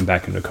of hopping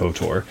back into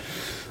KOTOR.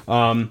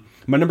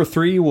 My number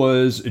 3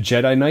 was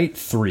Jedi Knight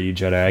 3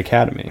 Jedi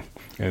Academy.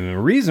 And the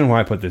reason why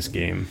I put this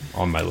game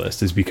on my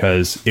list is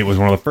because it was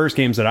one of the first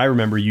games that I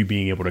remember you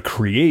being able to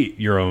create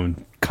your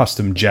own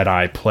custom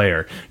Jedi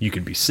player. You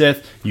could be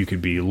Sith, you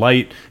could be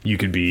Light, you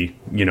could be,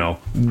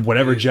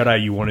 whatever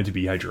Jedi you wanted to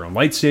be. You had your own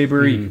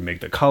lightsaber, you could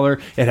make the color.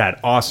 It had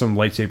awesome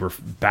lightsaber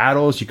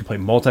battles. You could play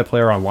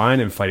multiplayer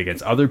online and fight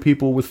against other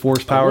people with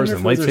force powers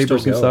and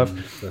lightsabers and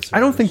stuff. I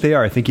don't think they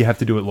are. I think you have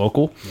to do it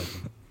local.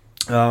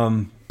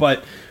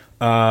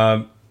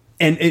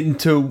 And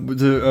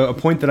to a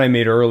point that I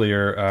made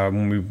earlier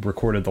when we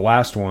recorded the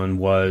last one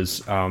was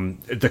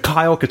the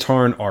Kyle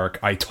Katarn arc.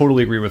 I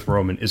totally agree with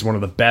Roman, is one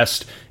of the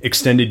best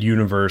extended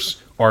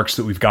universe arcs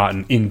that we've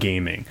gotten in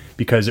gaming,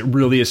 because it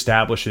really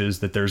establishes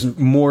that there's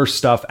more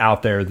stuff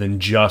out there than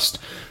just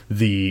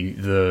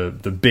the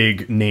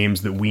big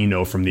names that we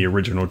know from the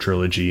original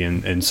trilogy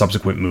and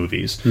subsequent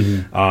movies.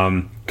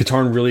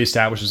 Katarn really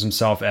establishes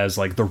himself as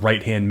like the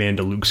right-hand man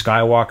to Luke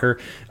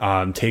Skywalker,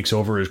 takes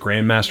over as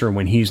Grandmaster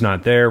when he's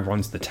not there,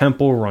 runs the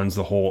temple, runs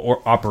the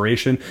whole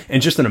operation,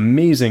 and just an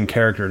amazing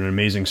character and an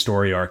amazing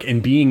story arc.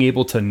 And being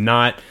able to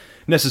not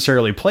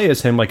necessarily play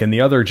as him like in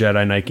the other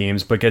Jedi Knight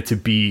games, but get to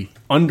be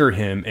under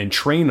him and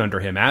train under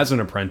him as an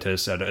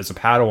apprentice, as a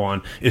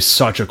Padawan, is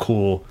such a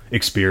cool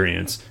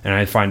experience. And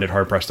I find it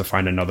hard-pressed to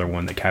find another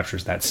one that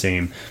captures that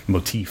same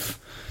motif.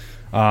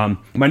 My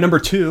number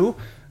 2,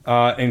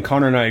 and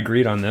Connor and I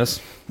agreed on this,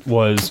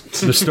 was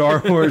the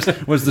Star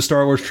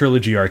Wars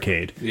Trilogy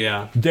Arcade.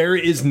 Yeah. There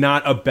is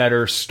not a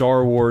better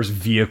Star Wars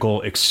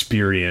vehicle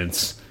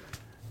experience,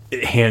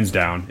 hands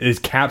down.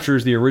 It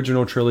captures the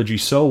original trilogy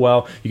so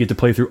well. You get to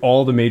play through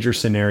all the major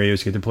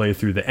scenarios. You get to play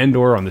through the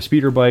Endor on the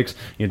speeder bikes.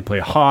 You get to play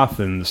Hoth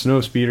and the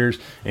snow speeders,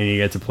 and you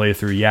get to play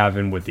through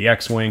Yavin with the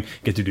X-Wing. You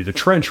get to do the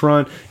trench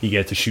run. You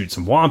get to shoot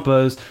some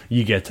Wampas.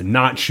 You get to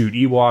not shoot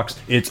Ewoks.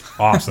 It's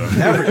awesome.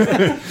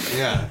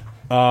 Yeah.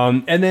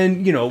 And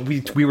then,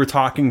 we were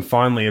talking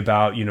fondly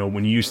about,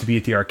 when you used to be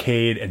at the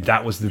arcade and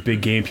that was the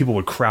big game, people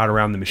would crowd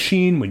around the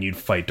machine when you'd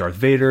fight Darth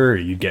Vader or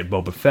you'd get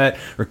Boba Fett,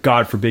 or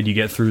God forbid you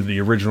get through the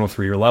original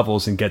 3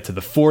 levels and get to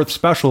the 4th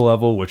special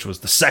level, which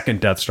was the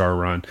second Death Star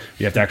run.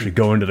 You have to actually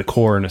go into the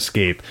core and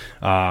escape.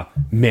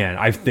 Man,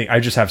 I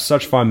just have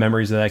such fond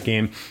memories of that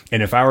game.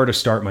 And if I were to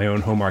start my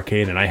own home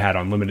arcade and I had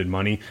unlimited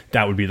money,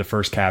 that would be the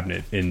first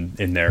cabinet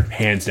in there,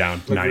 hands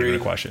down, not even a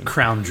question.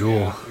 Crown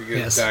jewel.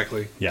 Yeah,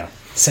 exactly. Yeah.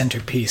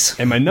 Centerpiece.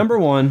 And my number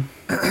 1,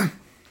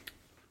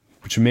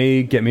 which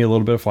may get me a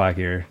little bit of flack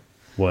here,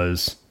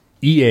 was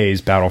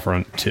EA's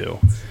Battlefront 2.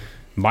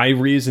 My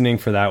reasoning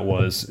for that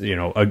was,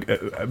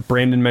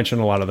 Brandon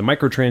mentioned a lot of the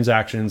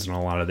microtransactions and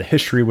a lot of the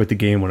history with the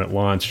game when it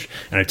launched,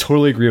 and I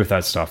totally agree with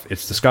that stuff.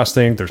 It's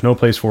disgusting. There's no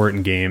place for it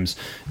in games.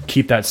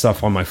 Keep that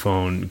stuff on my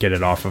phone. Get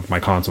it off of my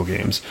console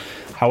games.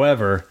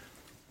 However,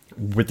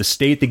 with the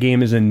state the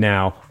game is in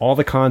now, all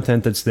the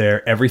content that's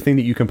there, everything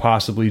that you can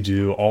possibly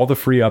do, all the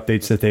free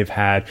updates that they've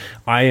had,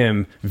 I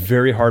am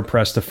very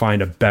hard-pressed to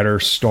find a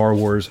better Star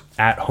Wars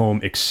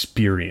at-home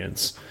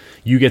experience.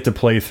 You get to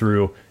play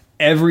through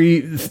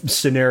every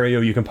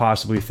scenario you can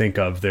possibly think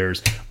of.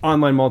 There's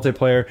online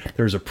multiplayer.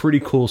 There's a pretty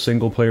cool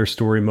single-player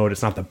story mode.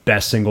 It's not the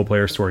best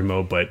single-player story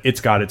mode, but it's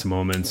got its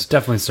moments.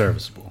 Definitely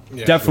serviceable.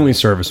 Yeah, definitely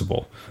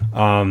serviceable.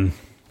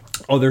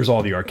 Oh, there's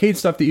all the arcade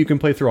stuff that you can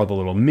play through, all the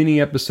little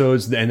mini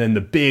episodes, and then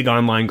the big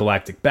online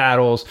galactic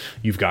battles.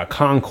 You've got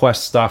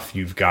Conquest stuff.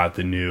 You've got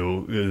the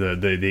new...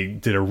 they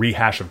did a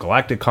rehash of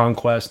Galactic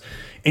Conquest.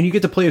 And you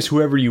get to play as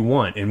whoever you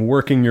want and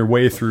working your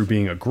way through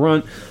being a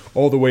grunt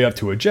all the way up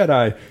to a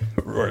Jedi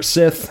or a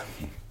Sith.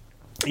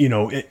 You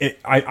know,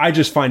 I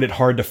just find it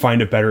hard to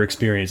find a better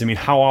experience. I mean,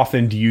 how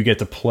often do you get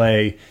to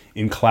play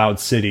in Cloud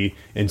City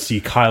and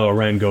see Kylo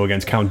Ren go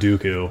against Count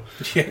Dooku?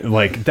 Yeah.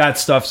 Like, that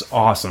stuff's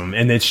awesome.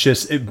 And it's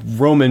just,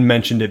 Roman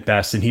mentioned it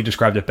best, and he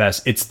described it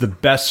best. It's the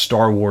best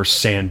Star Wars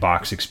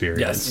sandbox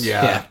experience. Yes.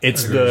 Yeah.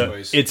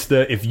 It's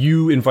if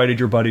you invited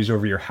your buddies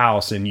over your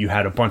house and you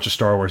had a bunch of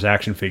Star Wars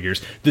action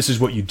figures, this is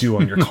what you do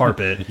on your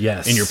carpet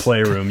Yes. in your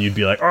playroom. You'd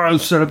be like, oh,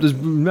 let's set up this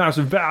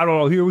massive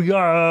battle. Here we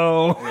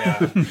go.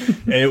 Yeah.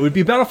 And it would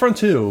be Battlefront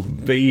 2,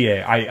 but EA.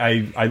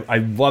 I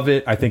love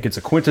it. I think it's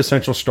a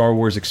quintessential Star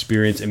Wars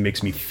experience. It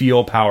makes me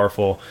feel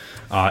powerful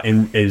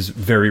and is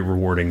very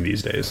rewarding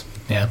these days.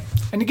 Yeah.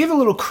 And to give a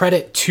little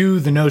credit to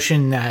the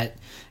notion that,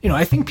 you know,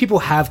 I think people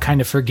have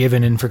kind of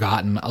forgiven and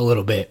forgotten a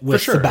little bit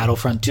with sure. the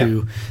Battlefront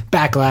 2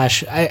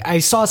 backlash. I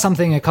saw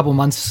something a couple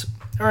months,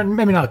 or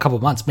maybe not a couple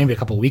months, maybe a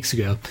couple weeks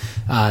ago,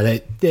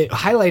 that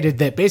highlighted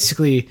that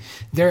basically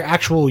their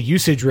actual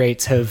usage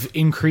rates have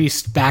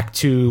increased back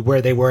to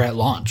where they were at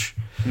launch.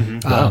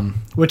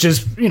 Which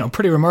is, you know,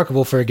 pretty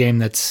remarkable for a game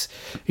that's,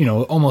 you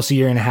know, almost a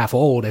year and a half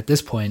old at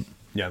this point.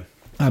 Yeah.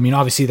 I mean,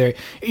 obviously, they're,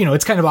 you know,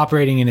 it's kind of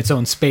operating in its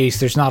own space.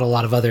 There's not a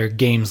lot of other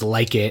games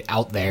like it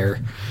out there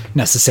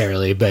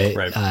necessarily, but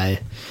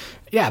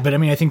yeah, but I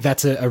mean, I think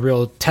that's a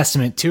real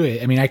testament to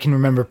it. I mean, I can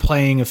remember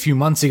playing a few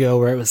months ago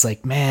where it was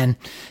like, man,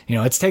 you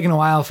know, it's taken a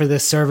while for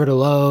this server to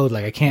load.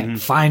 Like, I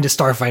can't find a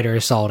Starfighter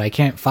Assault. I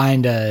can't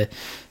find the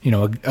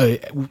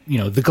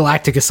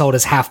Galactic Assault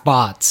is half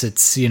bots.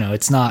 It's, you know,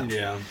 it's not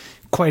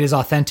quite as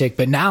authentic.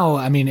 But now,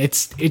 I mean,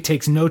 it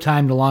takes no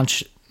time to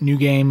launch new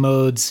game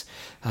modes.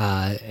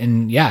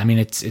 And yeah, I mean,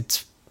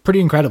 it's pretty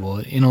incredible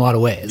in a lot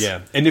of ways.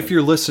 Yeah. And if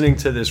you're listening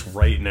to this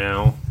right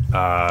now,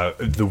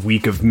 the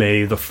week of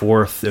May the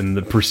 4th and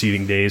the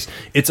preceding days,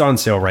 it's on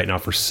sale right now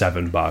for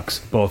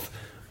 $7, both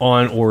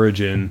on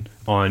Origin,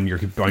 on your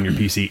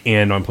PC,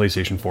 and on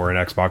PlayStation 4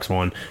 and Xbox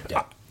One.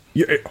 Yeah.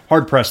 You're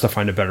hard pressed to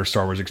find a better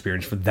Star Wars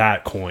experience for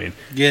that coin.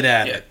 Get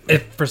at it.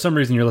 If for some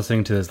reason you're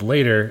listening to this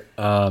later,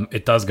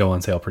 it does go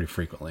on sale pretty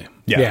frequently.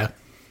 Yeah.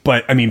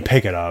 But I mean,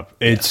 pick it up.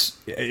 It's,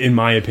 in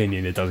my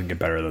opinion, it doesn't get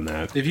better than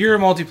that. If you're a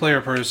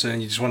multiplayer person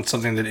and you just want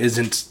something that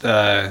isn't,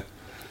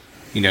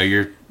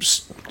 your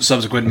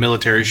subsequent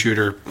military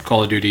shooter,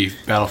 Call of Duty,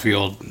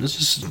 Battlefield, this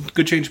is a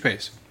good change of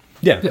pace.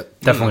 Yeah.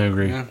 Definitely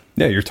agree.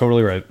 Yeah, you're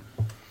totally right.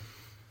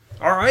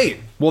 All right.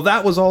 Well,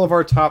 that was all of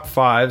our top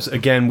fives.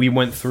 Again, we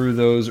went through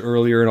those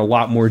earlier in a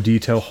lot more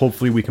detail.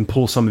 Hopefully, we can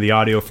pull some of the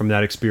audio from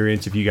that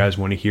experience if you guys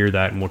want to hear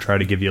that, and we'll try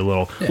to give you a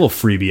little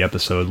freebie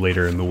episode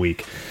later in the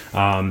week.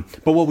 But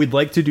what we'd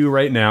like to do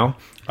right now,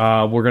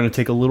 we're going to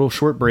take a little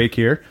short break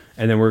here,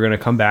 and then we're going to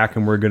come back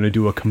and we're going to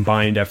do a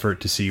combined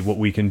effort to see what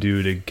we can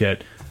do to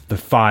get the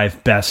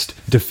 5 best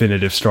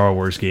definitive Star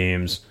Wars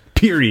games,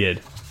 period.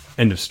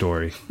 End of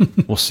story.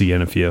 We'll see you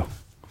in a few.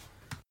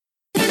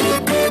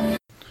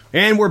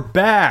 And we're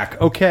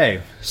back.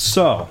 Okay,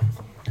 so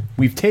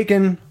we've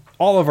taken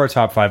all of our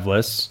top 5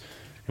 lists,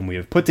 and we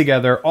have put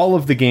together all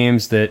of the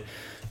games that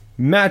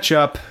match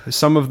up.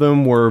 Some of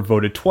them were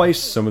voted twice.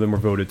 Some of them were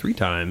voted 3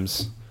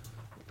 times.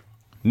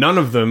 None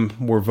of them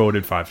were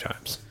voted 5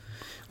 times.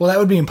 Well, that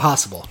would be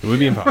impossible. It would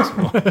be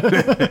impossible.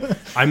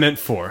 I meant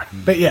 4.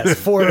 But yes,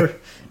 4.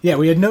 Yeah,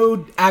 we had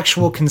no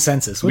actual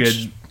consensus,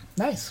 which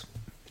nice.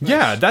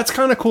 Yeah, that's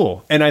kind of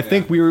cool. And I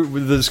think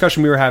the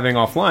discussion we were having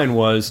offline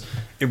was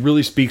it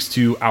really speaks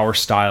to our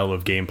style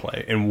of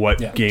gameplay and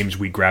what games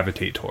we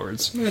gravitate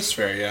towards. That's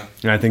fair, yeah.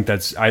 And I think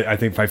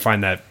I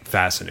find that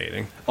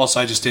fascinating.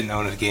 Also, I just didn't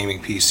own a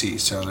gaming PC,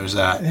 so there's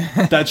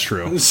that. That's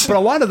true. But a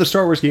lot of the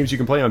Star Wars games you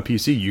can play on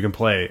PC, you can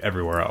play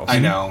everywhere else. I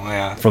know,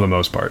 yeah. For the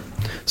most part.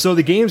 So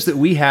the games that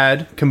we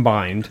had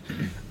combined,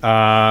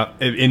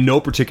 in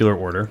no particular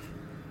order,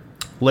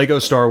 Lego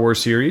Star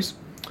Wars series,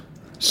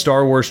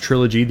 Star Wars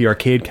Trilogy, the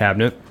arcade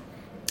cabinet,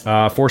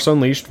 Force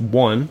Unleashed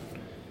 1,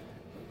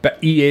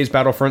 EA's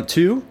Battlefront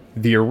 2,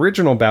 the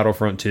original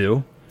Battlefront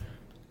 2,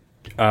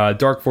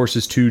 Dark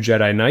Forces 2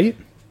 Jedi Knight,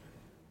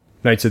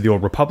 Knights of the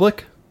Old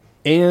Republic,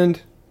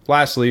 and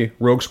lastly,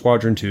 Rogue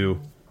Squadron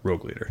 2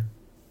 Rogue Leader.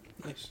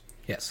 Nice.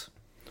 Yes.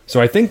 So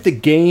I think the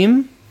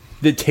game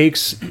that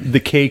takes the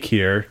cake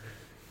here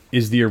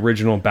is the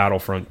original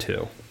Battlefront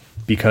 2.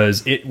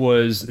 Because it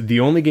was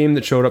the only game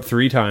that showed up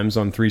 3 times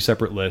on 3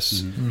 separate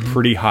lists,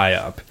 pretty high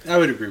up. I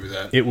would agree with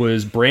that. It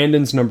was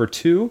Brandon's number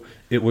 2,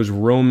 it was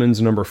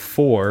Roman's number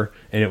 4,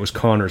 and it was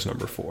Connor's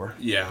number 4.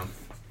 Yeah.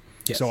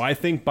 Yes. So I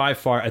think by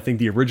far,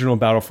 the original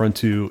Battlefront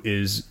 2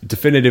 is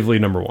definitively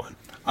number 1.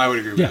 I would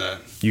agree with that.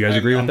 You guys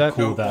agree with that?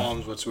 No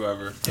qualms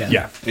whatsoever.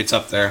 Yeah. It's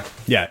up there.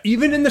 Yeah.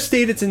 Even in the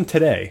state it's in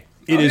today,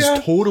 it is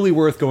totally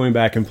worth going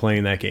back and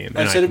playing that game.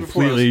 And I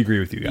completely agree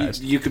with you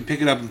guys. You can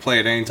pick it up and play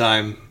it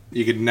anytime.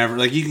 You could never,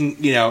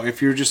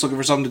 if you're just looking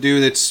for something to do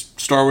that's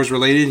Star Wars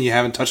related and you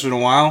haven't touched it in a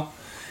while,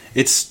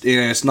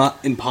 it's not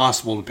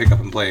impossible to pick up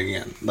and play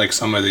again, like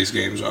some of these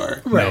games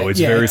are. No, it's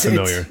very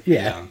familiar.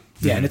 Yeah,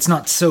 and it's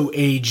not so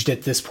aged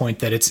at this point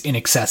that it's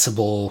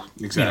inaccessible,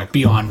 Exactly.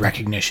 beyond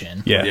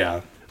recognition.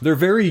 Yeah. They're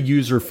very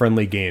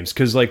user-friendly games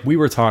because, like we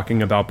were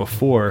talking about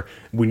before,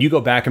 when you go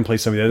back and play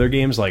some of the other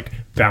games like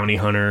Bounty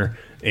Hunter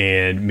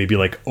and maybe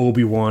like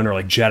Obi-Wan or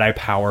like Jedi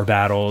Power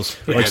Battles,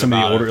 or like some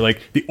of the older,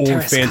 like the old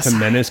Terrace Phantom Kasai.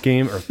 Menace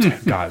game, or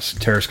gosh,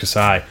 Terrace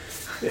Kasai,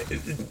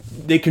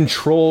 they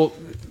control.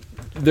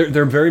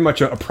 They're very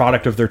much a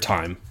product of their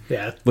time.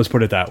 Yeah. Let's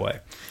put it that way.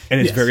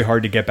 And it's Yes. very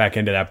hard to get back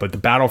into that. But the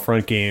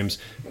Battlefront games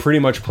pretty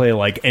much play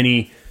like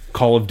any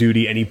Call of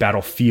Duty, any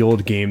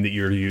Battlefield game that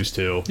you're used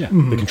to. Yeah.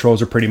 The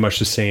controls are pretty much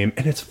the same.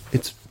 And it's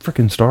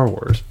freaking Star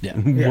Wars. Yeah.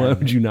 Why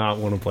would you not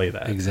want to play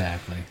that?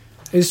 Exactly.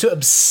 I used to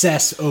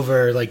obsess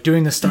over like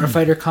doing the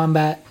starfighter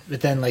combat,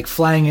 but then like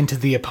flying into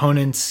the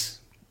opponent's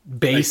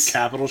base,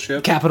 Capital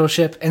ship. capital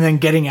ship, and then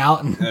getting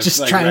out and It's just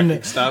like trying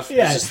wrecking to stuff.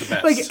 Yeah, It's just the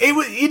best. like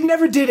it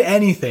never did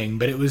anything,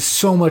 but it was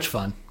so much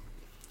fun.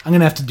 I'm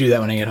gonna have to do that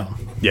when I get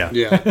home. Yeah.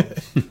 Yeah.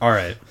 All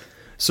right.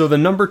 So the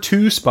number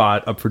 2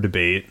 spot up for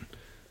debate,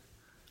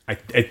 I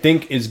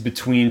think, is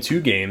between 3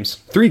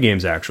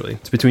 games actually.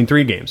 It's between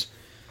 3 games: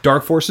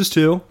 Dark Forces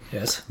 2,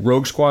 Yes.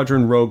 Rogue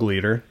Squadron Rogue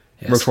Leader,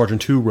 Yes. Rogue Squadron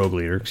 2 Rogue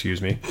Leader,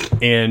 excuse me,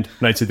 and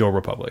Knights of the Old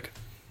Republic.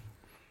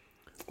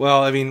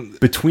 Well, I mean,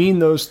 Between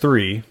those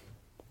 3,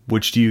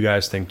 which do you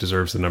guys think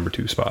deserves the number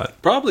 2 spot?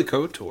 probably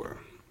KOTOR.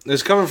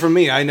 It's coming from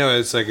me. I know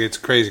it's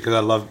crazy because I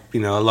love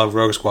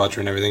Rogue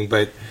Squadron and everything,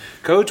 but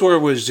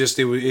KOTOR was just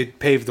it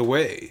paved the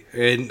way.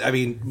 And I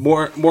mean,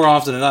 more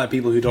often than not,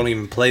 people who don't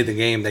even play the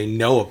game, they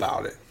know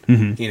about it.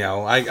 Mm-hmm. You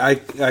know, I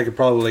could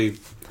probably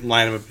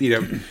line up,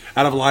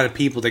 out of a line of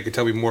people, they could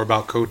tell me more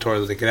about KOTOR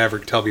than they could ever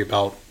tell me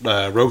about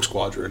Rogue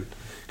Squadron,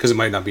 because it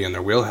might not be in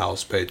their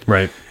wheelhouse. But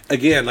Right.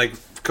 again, like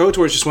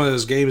KOTOR is just one of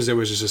those games that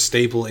was just a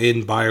staple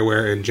in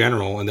BioWare in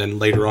general, and then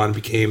later on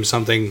became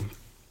something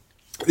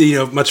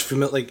much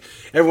familiar. Like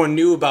everyone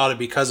knew about it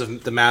because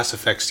of the Mass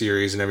Effect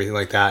series and everything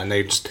like that, and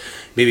they just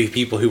maybe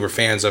people who were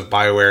fans of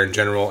BioWare in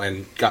general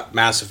and got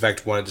Mass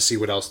Effect wanted to see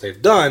what else they've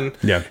done.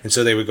 Yeah. And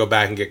so they would go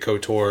back and get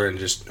KOTOR, and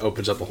just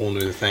opens up a whole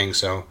new thing.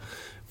 So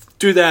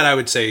through that, I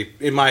would say,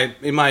 in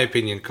my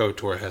opinion,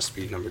 KOTOR has to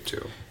be number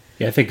 2.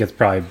 Yeah, I think it's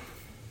probably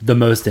the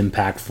most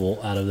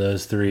impactful out of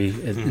those 3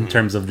 in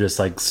terms of just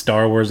like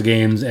Star Wars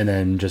games and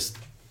then just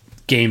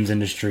games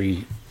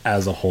industry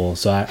as a whole.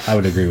 So I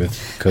would agree with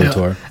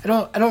KOTOR.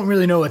 I don't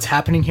really know what's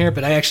happening here,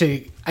 but I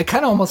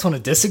kind of almost want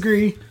to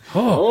disagree.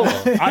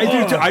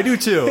 I do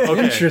too. Okay. I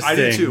do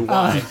Interesting. too.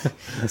 Why?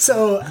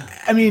 So,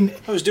 I mean,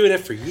 I was doing it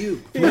for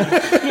you. I'm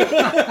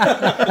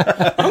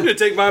going to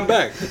take mine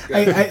back.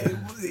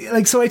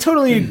 I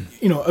totally,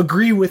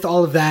 agree with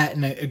all of that,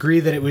 and I agree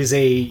that it was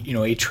a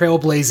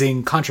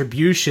trailblazing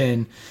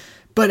contribution.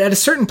 But at a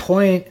certain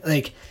point,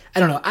 like, I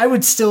don't know, I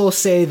would still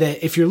say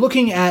that if you're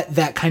looking at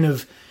that kind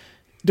of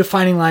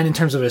defining line in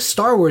terms of a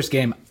Star Wars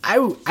game, I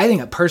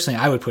think personally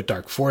I would put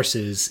Dark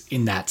Forces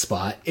in that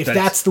spot if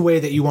that's the way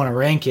that you want to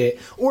rank it.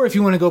 Or if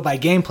you want to go by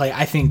gameplay,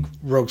 I think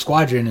Rogue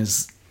Squadron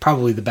is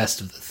probably the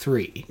best of the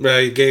 3.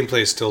 Right,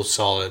 gameplay is still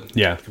solid.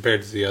 Yeah.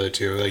 Compared to the other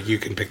 2, like you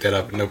can pick that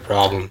up no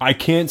problem. I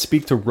can't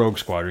speak to Rogue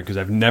Squadron because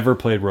I've never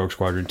played Rogue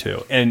Squadron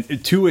 2.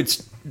 And to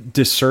its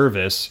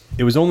disservice,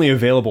 it was only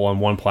available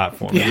on one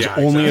platform. It was Yeah,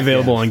 only exactly.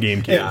 available on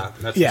GameCube. Yeah,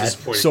 that's Yeah.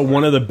 disappointing. So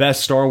one of the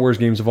best Star Wars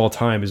games of all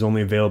time is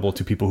only available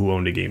to people who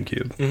owned a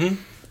GameCube.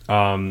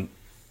 Mm-hmm.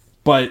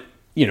 But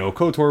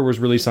KOTOR was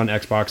released on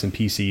Xbox and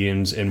PC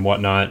and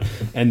whatnot,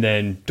 and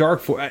then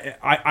Dark Forces.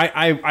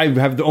 I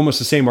have almost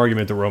the same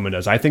argument that Roman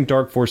does. I think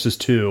Dark Forces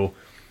 2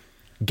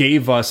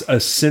 gave us a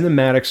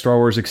cinematic Star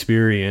Wars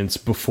experience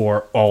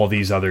before all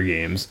these other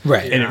games,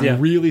 Right. And it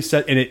really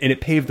set and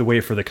it paved the way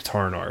for the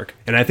Katarn arc.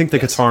 And I think the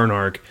Katarn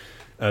arc,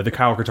 the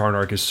Kyle Katarn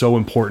arc, is so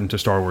important to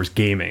Star Wars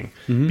gaming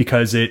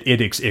because it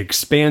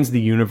expands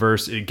the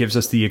universe. It gives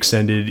us the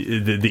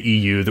extended the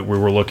EU that we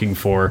were looking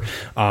for,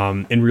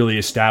 and really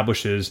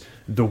establishes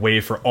the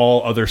way for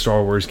all other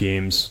Star Wars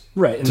games,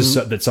 Right.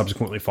 that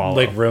subsequently follow.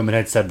 Like Roman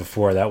had said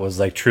before, that was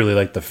like truly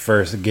like the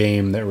first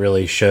game that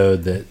really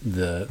showed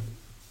that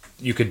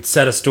you could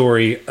set a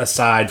story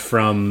aside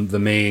from the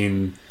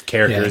main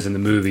characters in the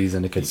movies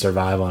and it could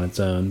survive on its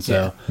own.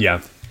 So yeah.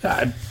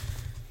 I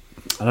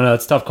don't know.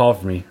 It's a tough call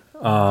for me.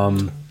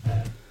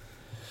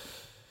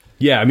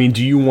 Yeah, I mean,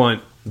 do you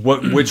want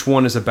which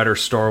one is a better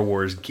Star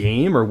Wars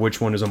game or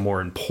which one is a more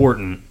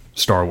important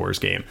Star Wars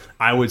game?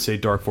 I would say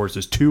Dark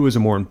Forces 2 is a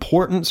more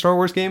important Star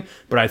Wars game,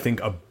 but I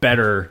think a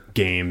better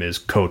game is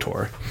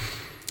KOTOR.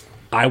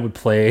 I would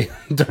play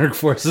Dark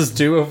Forces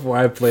 2 before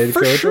I played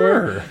KOTOR.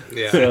 Sure.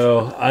 Yeah.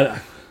 So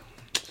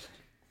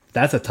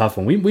that's a tough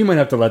one. We might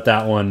have to let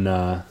that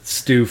one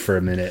stew for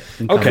a minute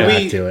and come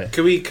back to it.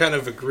 Can we kind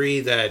of agree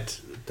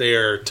that they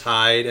are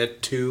tied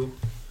at 2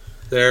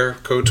 there,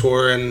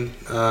 KOTOR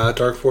and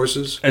Dark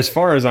Forces? As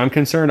far as I'm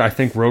concerned, I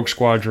think Rogue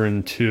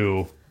Squadron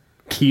 2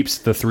 keeps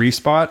the 3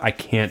 spot. I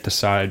can't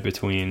decide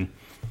between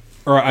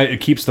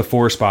it keeps the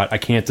 4 spot. I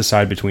can't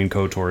decide between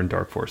KOTOR and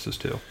Dark Forces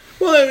 2.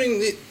 Well, I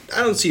mean,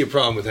 I don't see a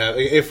problem with that.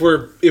 If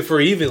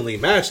we're evenly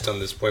matched on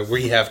this point,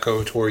 we have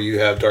KOTOR, you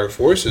have Dark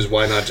Forces.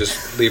 Why not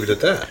just leave it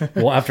at that?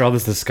 Well, after all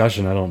this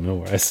discussion, I don't know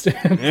where I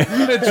stand.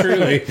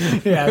 Truly.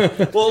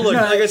 Yeah. Well, look,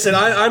 like I said,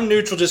 I'm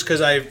neutral just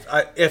because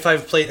if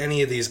I've played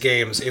any of these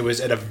games, it was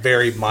at a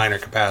very minor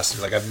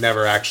capacity. Like I've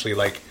never actually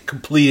like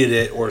completed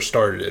it or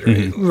started it or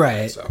anything.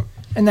 Right. Like that, so.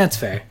 And that's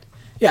fair.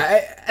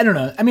 Yeah, I don't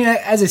know. I mean,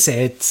 as I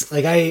say, it's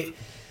like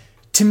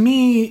to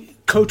me,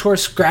 KOTOR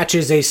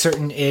scratches a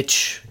certain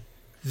itch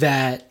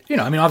that, you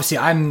know, I mean, obviously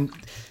I'm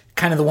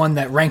kind of the one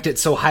that ranked it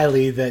so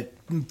highly that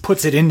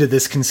puts it into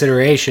this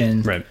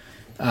consideration. Right.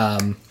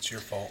 It's your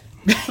fault.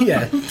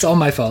 Yeah, it's all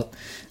my fault.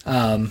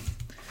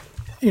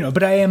 You know,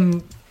 but I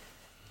am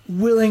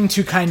willing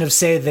to kind of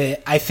say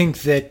that I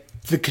think that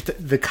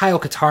the Kyle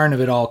Katarn of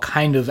it all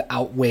kind of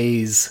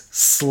outweighs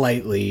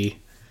slightly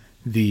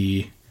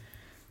the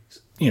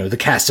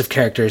cast of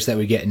characters that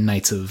we get in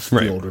Knights of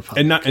the Old Republic.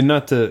 And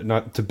not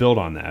to build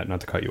on that, not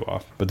to cut you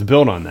off, but to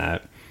build on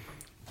that,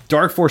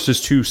 Dark Forces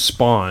 2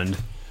 spawned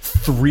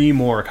 3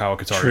 more Kyle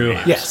Katarn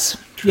games. Yes.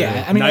 True.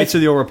 Yeah, I mean, Knights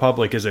of the Old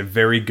Republic is a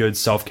very good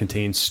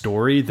self-contained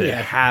story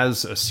that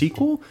has a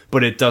sequel,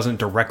 but it doesn't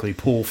directly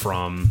pull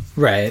from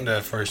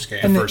the first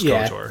game. And first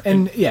KOTOR.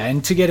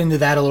 And to get into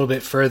that a little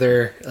bit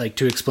further, like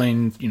to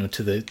explain, you know,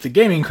 to the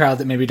gaming crowd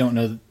that maybe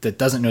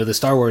doesn't know the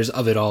Star Wars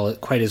of it all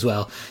quite as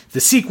well.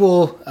 The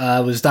sequel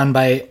was done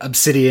by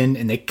Obsidian,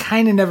 and they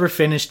kind of never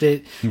finished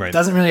it. Right. It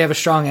doesn't really have a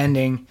strong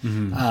ending.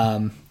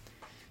 Mm-hmm.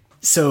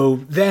 So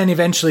then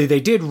eventually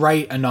they did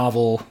write a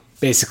novel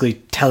basically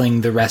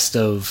telling the rest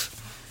of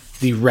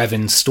the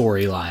Revan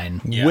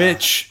storyline. Yeah.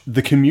 Which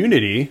the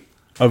community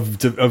of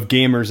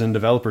gamers and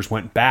developers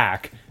went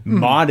back,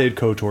 modded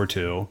KOTOR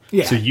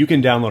 2, so you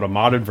can download a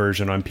modded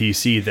version on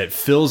PC that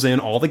fills in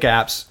all the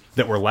gaps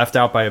that were left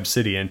out by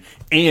Obsidian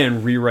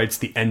and rewrites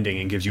the ending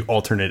and gives you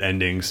alternate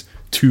endings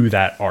to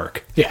that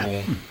arc.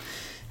 Yeah.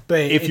 But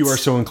if you are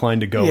so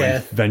inclined to go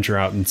and venture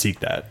out and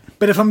seek that.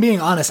 But if I'm being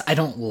honest, I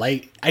don't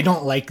like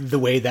the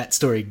way that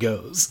story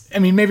goes. I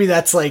mean, maybe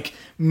that's like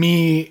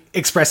me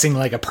expressing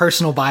like a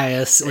personal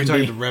bias. Are you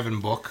talking the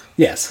Revan book?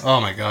 Yes.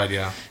 Oh my god,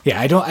 yeah. Yeah,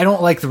 I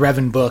don't like the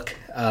Revan book.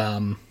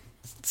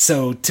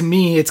 So to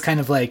me, it's kind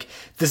of like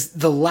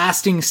the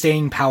lasting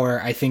staying power,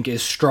 I think,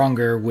 is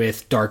stronger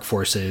with Dark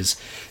Forces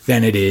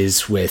than it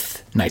is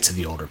with Knights of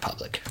the Old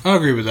Republic. I'll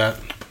agree with that.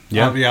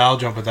 Yeah, I'll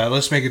jump with that.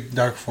 Let's make it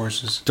Dark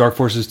Forces. Dark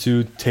Forces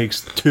 2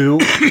 takes 2.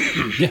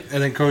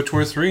 And then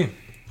KOTOR 3.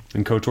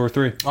 And KOTOR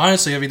 3.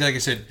 Honestly, I mean, like I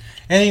said,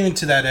 and even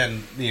to that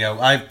end, you know,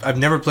 I've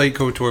never played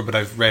KOTOR, but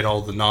I've read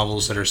all the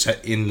novels that are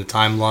set in the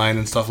timeline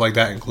and stuff like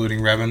that,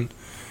 including Revan.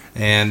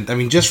 And I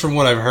mean, just from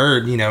what I've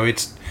heard, you know,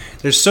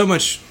 there's so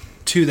much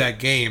to that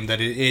game that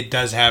it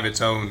does have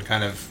its own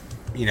kind of,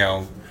 you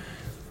know,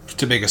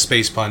 to make a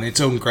space pun,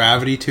 its own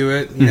gravity to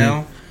it, you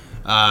know.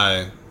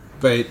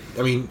 But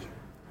I mean,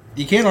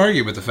 you can't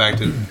argue with the fact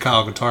that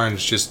Kyle Katarn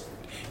is just.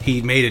 He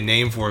made a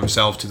name for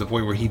himself to the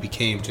point where he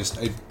became just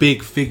a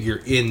big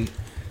figure in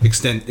the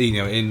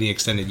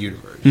extended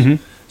universe.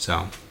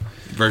 So,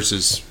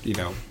 versus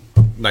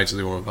Knights of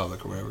the Old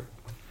Republic or whatever.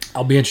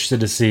 I'll be interested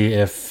to see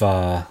if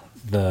the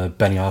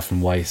Benioff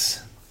and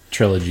Weiss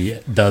trilogy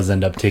does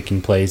end up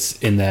taking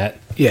place in that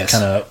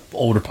kind of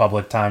Old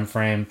Republic time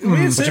frame.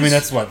 Which I mean,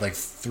 that's what, like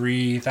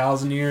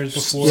 3,000 years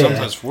before.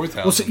 Sometimes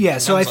 4,000. Well,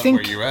 so I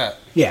think where you're at.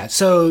 Yeah,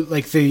 so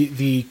like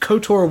the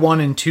KOTOR 1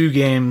 and 2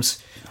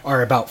 games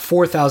are about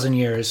 4,000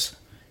 years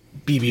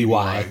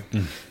BBY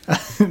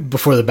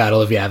before the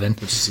Battle of Yavin.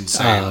 Which is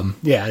insane.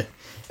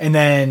 And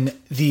then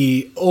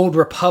the Old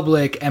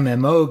Republic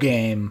MMO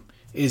game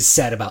is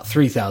set about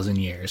 3,000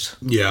 years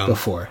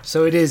before.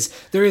 So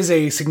there is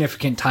a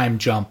significant time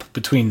jump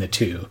between the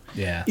two.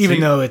 Yeah. Even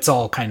though it's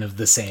all kind of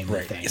the same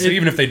thing. So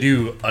even if they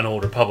do an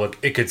Old Republic,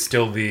 it could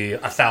still be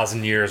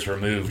 1,000 years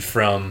removed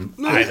from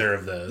either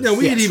of those. No,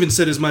 we had even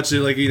said as much as,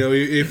 like, you know,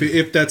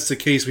 if that's the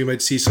case, we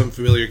might see some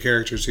familiar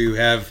characters who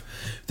have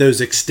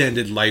those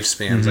extended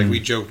lifespans. Like we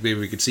joked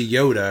maybe we could see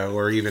Yoda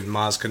or even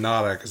Maz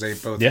Kanata, because they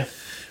both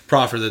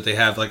proffer that they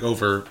have like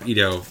over,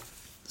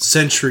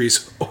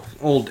 centuries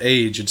old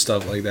age and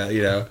stuff like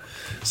that,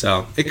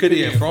 So it could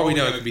be, for all we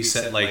know, it could be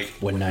set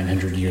like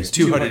 900 years,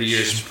 200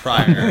 years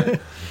prior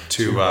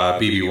to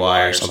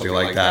BBY or something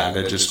like that.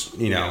 And it just,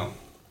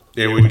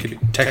 it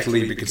would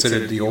technically be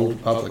considered the Old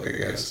Republic, I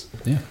guess.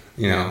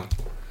 Yeah.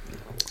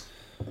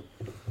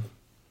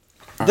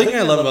 The thing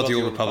I love about the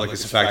Old Republic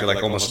is the fact that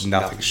like almost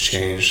nothing's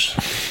changed.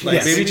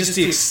 Like maybe just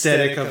the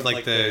aesthetic of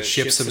like the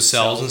ships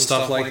themselves and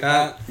stuff like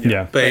that.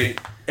 Yeah. But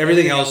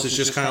everything else is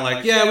just kind of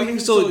like, we can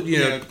still,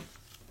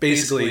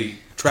 basically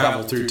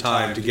travel through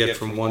time to get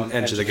from one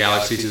edge of the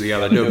galaxy to the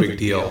other. No big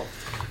deal.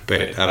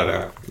 But I don't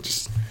know.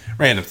 Just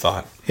random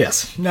thought.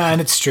 Yes. No, and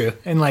it's true.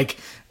 And like,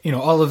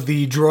 all of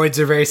the droids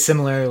are very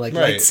similar. Like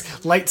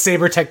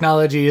lightsaber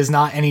technology is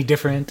not any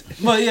different.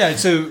 Well, yeah.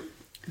 So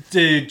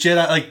the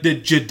Jedi, like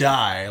the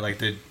Jedi, like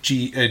the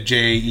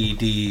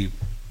JEDA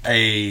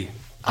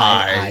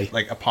I,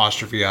 like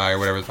apostrophe I or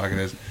whatever the fuck it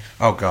is.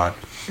 Oh God.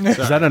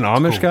 Is that an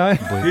Amish guy?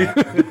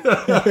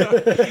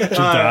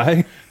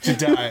 Jedi?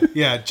 Jedi.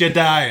 Yeah,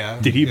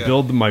 Jedi. Did he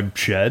build my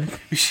shed?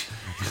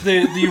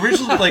 The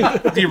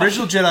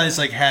original Jedi's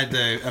like had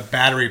a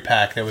battery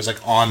pack that was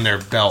like on their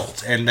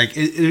belt, and like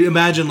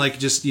imagine like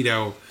just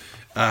a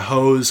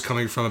hose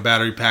coming from a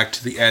battery pack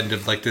to the end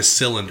of like this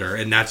cylinder,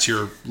 and that's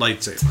your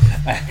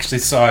lightsaber. I actually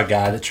saw a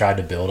guy that tried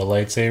to build a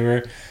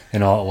lightsaber,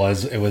 and all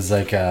it was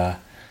like I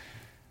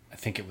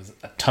think it was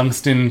a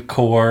tungsten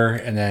core,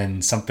 and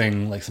then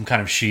something like some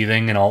kind of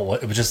sheathing, and all.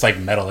 It was just like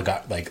metal that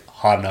got like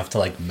hot enough to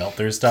like melt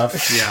their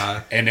stuff.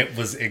 Yeah, and it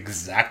was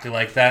exactly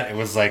like that. It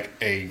was like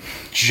a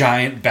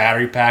giant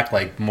battery pack,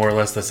 like more or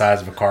less the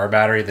size of a car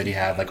battery that he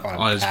had like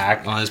on his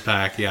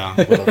pack. Yeah,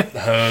 with a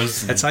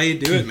hose. That's how you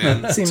do it,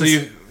 man.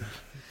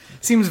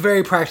 Seems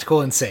very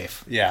practical and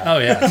safe. Yeah. Oh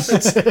yeah.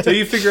 So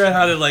you figure out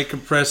how to like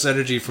compress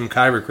energy from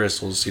kyber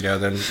crystals,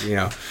 then you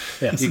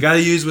got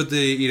to use what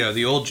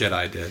the old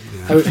Jedi did.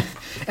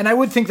 I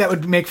would think that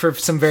would make for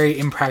some very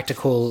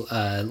impractical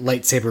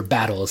lightsaber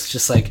battles.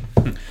 Just like,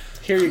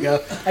 here you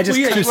go.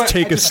 Just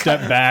take a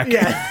step back.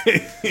 Yeah,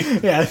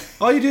 yeah.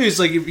 All you do is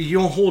like you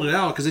don't hold it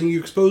out because then you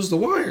expose the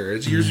wire.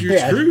 You're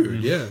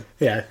screwed. Yeah.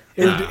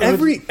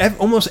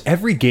 Almost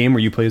every game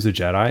where you play as a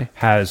Jedi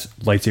has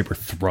lightsaber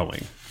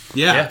throwing.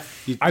 Yeah.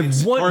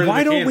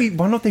 Why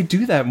don't they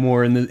do that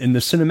more in the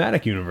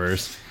cinematic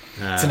universe?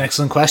 It's an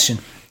excellent question.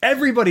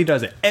 Everybody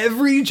does it.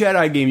 Every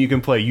Jedi game you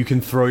can play, you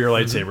can throw your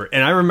lightsaber.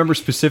 And I remember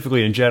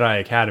specifically in Jedi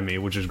Academy,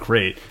 which is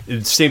great.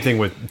 It's the same thing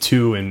with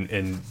 2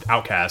 and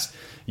Outcast.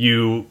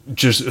 You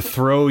just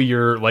throw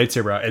your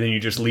lightsaber out, and then you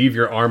just leave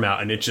your arm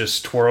out, and it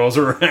just twirls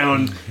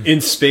around in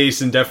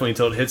space indefinitely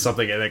until it hits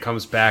something, and it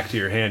comes back to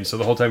your hand. So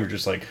the whole time you're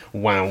just like,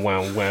 wow,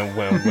 wow, wow,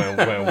 wow, wow,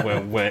 wow,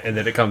 wow, wow, and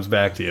then it comes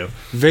back to you.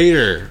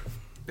 Vader,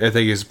 I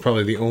think, is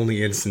probably the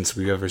only instance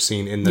we've ever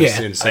seen in the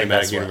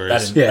cinematic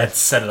universe. That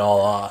set it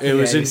all off. It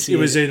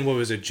was in what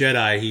was a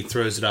Jedi. He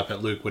throws it up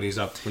at Luke when he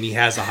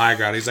has the high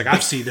ground. He's like,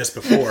 I've seen this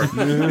before. He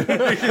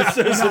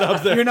throws it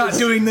up there. You're not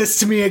doing this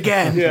to me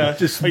again. Yeah,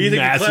 just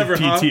massive clever,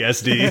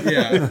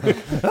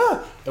 PTSD. Huh?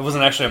 Yeah. It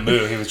wasn't actually a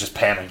move. He was just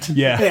panicked.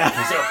 Yeah. Pull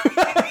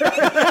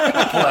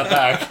that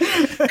back.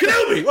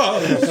 Kenobi. Whoa.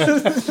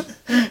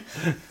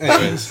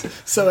 Anyways,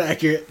 so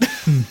accurate.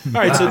 All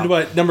right, so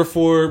what? Number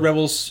 4,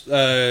 Rebels,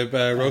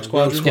 Rogue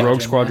Squadron.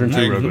 Rogue Squadron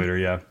 2, Rogue Leader.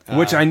 Yeah,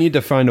 which I need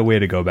to find a way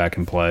to go back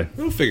and play.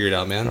 We'll figure it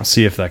out, man. I'll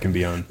see if that can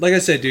be on. Like I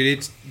said,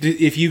 dude,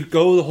 if you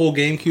go the whole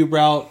GameCube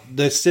route,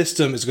 the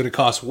system is going to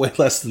cost way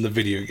less than the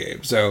video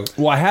game. So,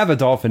 well, I have a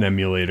Dolphin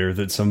emulator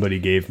that somebody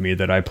gave me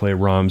that I play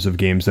ROMs of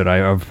games that I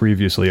have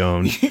previously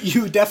owned.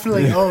 You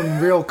definitely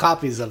own real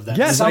copies of them.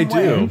 Yes, I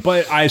do.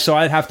 But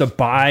I'd have to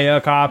buy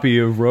a copy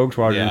of Rogue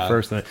Squadron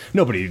first.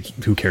 Nobody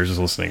who cares is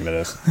listening to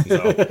this.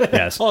 So,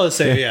 yes. Well, let's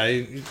say,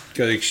 you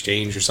go to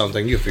exchange or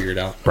something. You'll figure it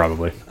out.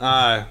 Probably.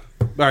 All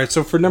right,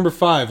 so for number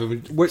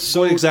 5,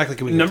 what exactly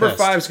can we Number test?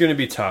 5 is going to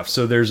be tough.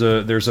 So there's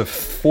a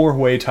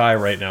 4-way tie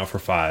right now for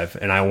 5,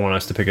 and I want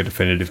us to pick a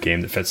definitive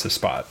game that fits this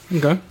spot.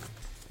 Okay.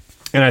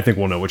 And I think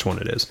we'll know which one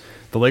it is.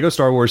 The Lego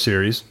Star Wars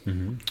series,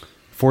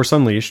 Force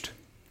Unleashed,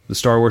 the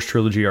Star Wars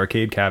Trilogy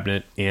Arcade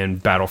Cabinet,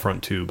 and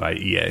Battlefront 2 by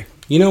EA.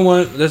 You know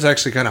what? That's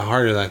actually kind of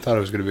harder than I thought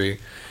it was going to be.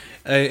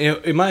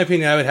 In my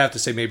opinion, I would have to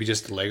say maybe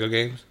just the Lego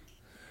games.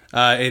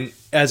 And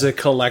as a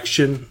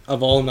collection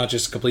of all, not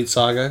just a complete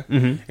saga.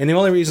 Mm-hmm. And the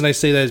only reason I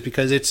say that is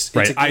because it's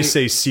right. I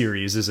say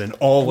series is in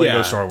all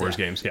Lego Star Wars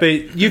games. Yeah.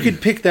 But you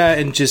could pick that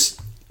and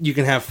you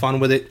can have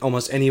fun with it.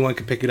 Almost anyone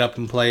could pick it up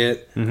and play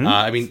it. Mm-hmm.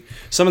 I mean,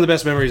 some of the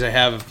best memories I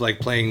have of like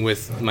playing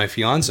with my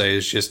fiance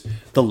is just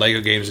the Lego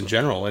games in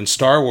general. And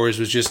Star Wars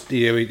was just,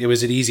 it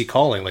was an easy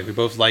calling. Like we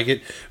both like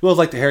it. We both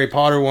like the Harry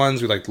Potter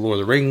ones. We like the Lord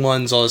of the Ring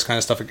ones. All this kind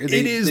of stuff. It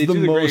is the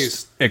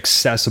most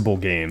accessible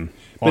game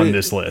on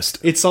this list.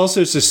 It's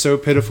also just so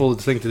pitiful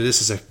to think that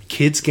this is a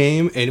kid's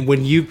game, and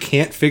when you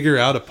can't figure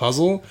out a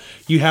puzzle,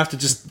 you have to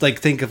just like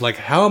think of like,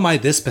 how am I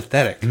this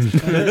pathetic?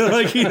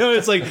 Like,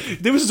 it's like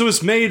this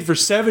was made for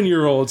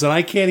 7-year-olds, and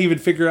I can't even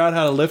figure out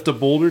how to lift a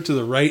boulder to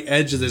the right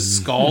edge of this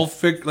skull,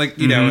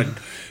 and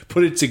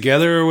put it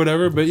together or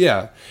whatever. But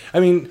yeah, I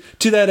mean,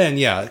 to that end,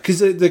 yeah, because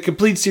the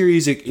complete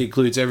series it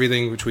includes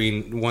everything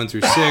between 1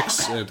 through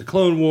 6, the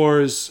Clone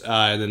Wars,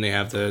 and then they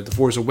have the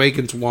Force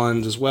Awakens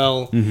ones as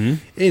well. Mm-hmm.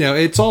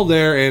 It's all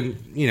there, and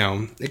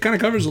it kind of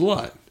covers a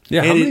lot.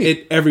 Yeah,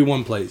 and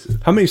everyone plays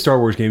it. How many Star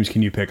Wars games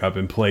can you pick up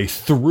and play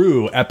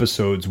through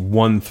episodes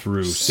 1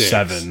 through 6,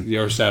 7?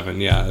 Or 7,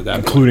 yeah,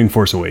 including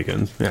Force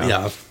Awakens.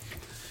 Yeah.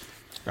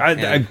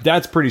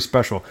 That's pretty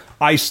special.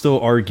 I still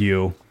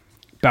argue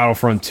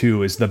Battlefront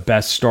 2 is the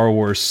best Star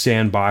Wars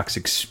sandbox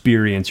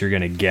experience you're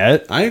going to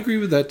get. I agree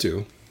with that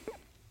too.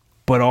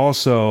 But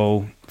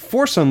also,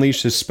 Force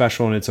Unleashed is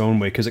special in its own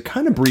way because it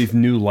kind of breathed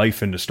new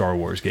life into Star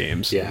Wars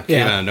games. Yeah,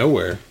 came out of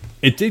nowhere.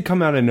 It did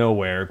come out of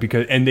nowhere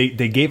and they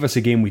gave us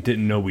a game we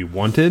didn't know we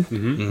wanted.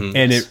 Mm-hmm.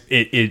 And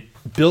it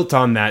built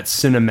on that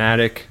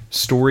cinematic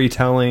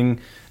storytelling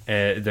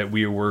that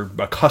we were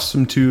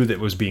accustomed to, that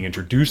was being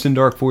introduced in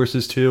Dark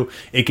Forces 2.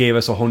 It gave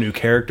us a whole new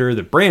character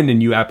that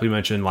Brandon, you aptly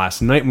mentioned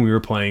last night when we were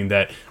playing,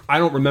 that I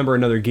don't remember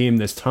another game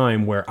this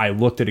time where I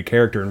looked at a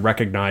character and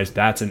recognized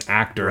that's an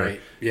actor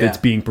that's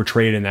being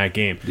portrayed in that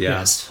game.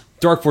 Yes.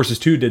 Dark Forces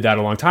 2 did that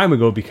a long time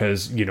ago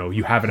because,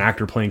 you have an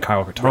actor playing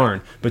Kyle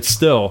Katarn, but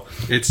still,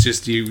 it's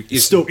just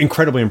it's still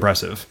incredibly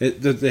impressive.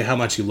 How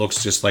much he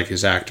looks just like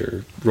his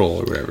actor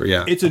role or whatever.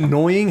 Yeah, it's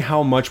annoying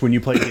how much when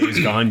you play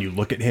Days Gone, you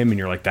look at him and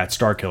you're like, "That's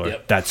Starkiller.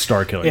 Yep. That's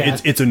Starkiller." Yeah.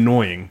 It's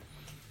annoying.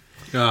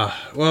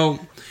 Well,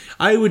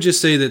 I would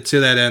just say that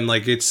to that end,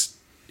 like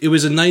it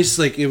was a nice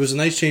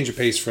change of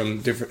pace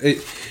from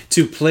different.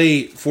 To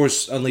play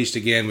Force Unleashed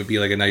again would be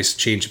like a nice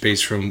change of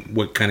pace from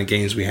what kind of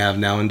games we have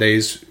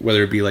nowadays,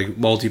 whether it be like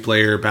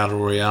multiplayer, battle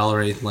royale,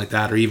 or anything like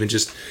that, or even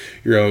just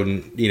your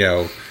own,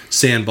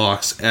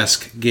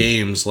 sandbox-esque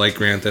games like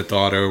Grand Theft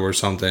Auto or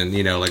something,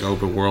 like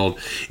open world.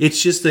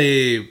 It's just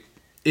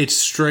it's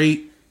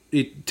straight.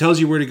 It tells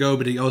you where to go,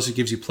 but it also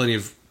gives you plenty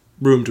of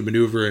room to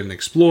maneuver and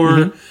explore.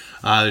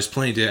 Mm-hmm. There's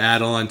plenty to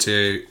add on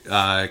to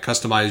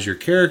customize your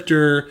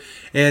character,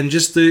 and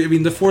just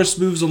the Force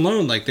moves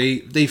alone, like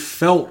they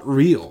felt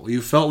real.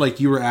 You felt like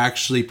you were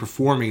actually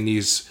performing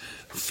these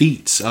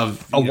feats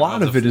of a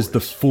lot of it is the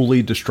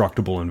fully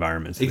destructible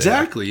environments.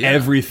 Exactly. Yeah.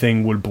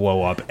 Everything would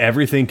blow up.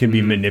 Everything can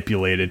be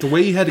manipulated. The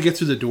way you had to get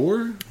through the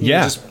door,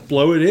 just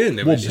blow it in.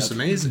 It was just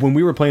amazing. When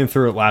we were playing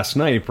through it last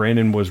night,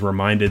 Brandon was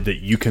reminded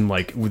that you can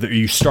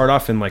you start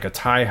off in like a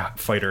TIE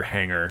fighter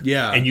hangar,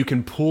 and you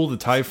can pull the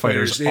TIE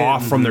fighters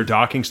off from their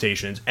docking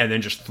stations and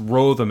then just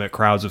throw them at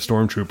crowds of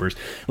stormtroopers.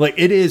 Like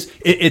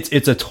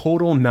it's a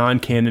total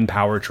non-canon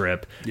power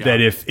trip.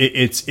 That if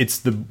it's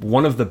the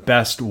one of the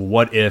best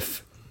what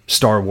if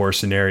Star Wars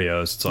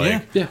scenarios. It's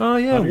like,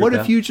 what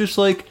if you just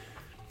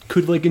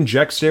could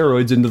inject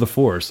steroids into the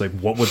Force? Like,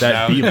 what would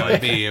that be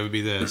like? It would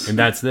be this, and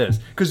that's this,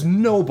 because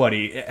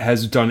nobody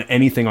has done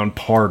anything on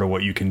par to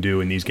what you can do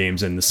in these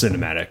games in the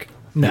cinematic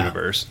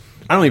universe.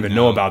 I don't even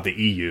know about the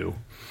EU.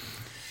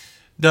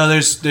 No,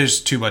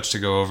 there's too much to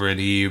go over in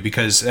the EU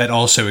because that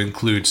also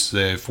includes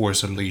the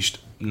Force Unleashed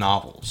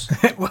novels.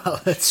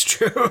 Well, that's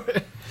true.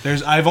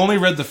 I've only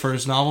read the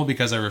first novel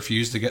because I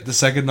refused to get the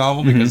second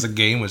novel because the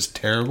game was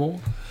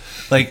terrible.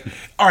 Like,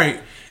 all right,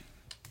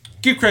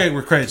 give credit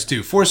where credit's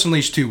due. Force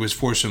Unleashed 2 was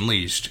Force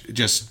Unleashed,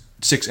 just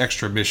 6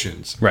 extra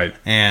missions. Right.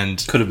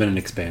 And could have been an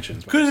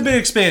expansion. Could have been an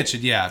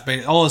expansion, yeah.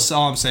 But all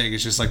I'm saying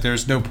is just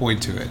there's no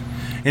point to it.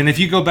 And if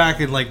you go back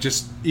and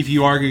if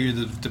you argue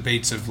the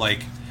debates of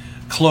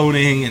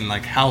cloning and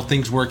how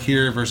things work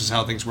here versus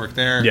how things work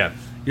there,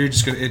 you're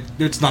just gonna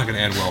it's not gonna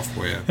end well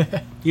for you.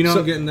 You know,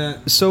 I'm getting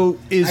that. So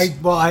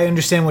I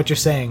understand what you're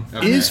saying.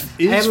 Okay.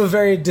 I have a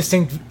very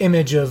distinct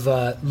image of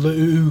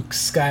Luke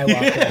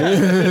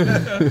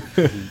Skywalker.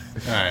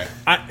 All right.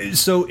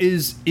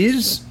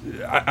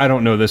 I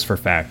don't know this for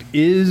fact.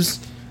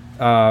 Is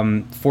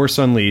Force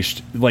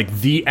Unleashed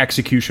the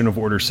execution of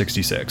Order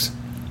 66?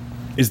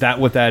 Is that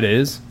what that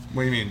is?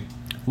 What do you mean?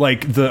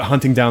 Like the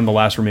hunting down the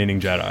last remaining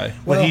Jedi.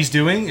 What he's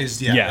doing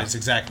is it's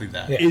exactly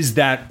that. Yeah. Is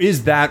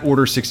that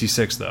Order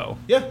 66 though?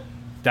 Yeah.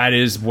 That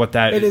is what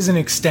that It is an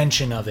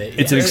extension of it.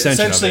 It's an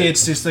extension essentially of it.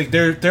 It's just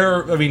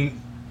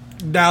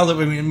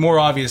more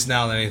obvious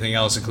now than anything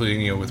else,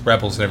 including with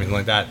Rebels and everything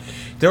like that.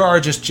 There are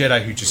just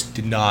Jedi who just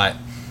did not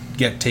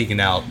get taken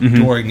out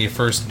during the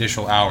first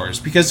initial hours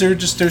because they're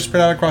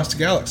spread out across the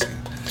galaxy.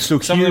 So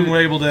some of them were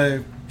able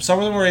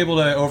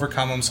to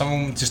overcome them. Some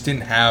of them just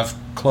didn't have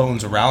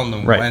clones around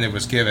them when it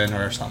was given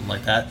or something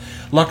like that.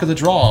 Luck of the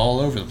draw all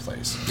over the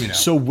place.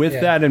 So with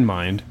that in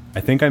mind, I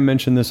think I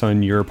mentioned this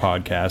on your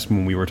podcast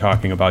when we were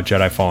talking about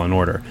Jedi Fallen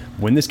Order.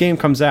 When this game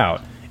comes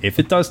out, if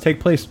it does take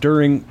place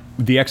during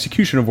the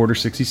execution of Order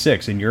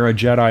 66 and you're a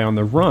Jedi on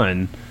the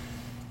run,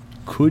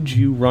 could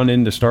you run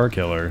into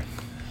Starkiller?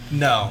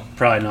 No.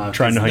 Probably not.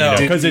 Trying to hunt you down.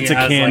 Because it's a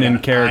canon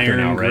character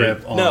now,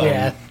 right? No.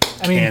 Yeah.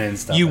 Canon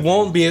stuff. You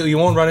won't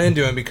run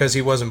into him because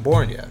he wasn't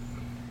born yet.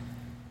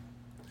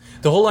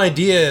 The whole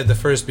idea at the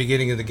first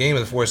beginning of the game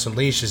of the Force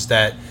Unleashed is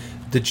that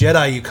the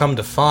Jedi you come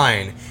to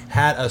find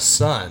had a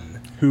son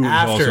who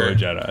was also a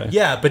Jedi.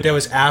 Yeah, but that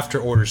was after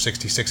Order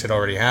 66 had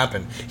already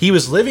happened. He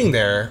was living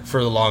there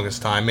for the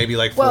longest time, maybe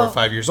 4 or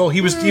 5 years old.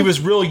 He was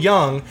real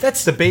young.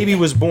 The baby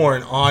was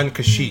born on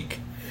Kashyyyk.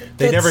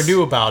 They never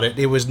knew about it.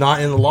 It was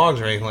not in the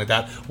logs or anything like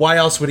that. Why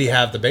else would he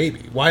have the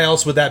baby? Why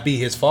else would that be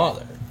his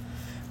father?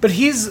 But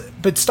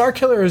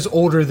Starkiller is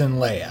older than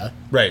Leia.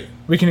 Right.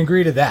 We can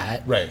agree to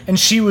that. Right. And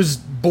she was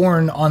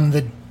born on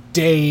the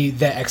day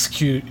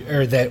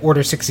that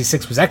Order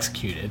 66 was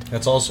executed.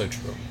 That's also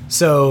true.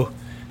 So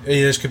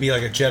this could be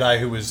a Jedi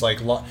who was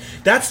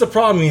that's the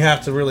problem you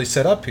have to really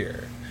set up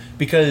here.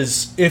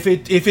 Because if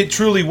it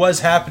truly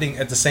was happening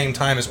at the same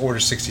time as Order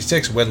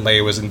 66 when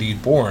Leia was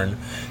indeed born,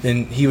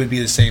 then he would be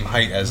the same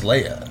height as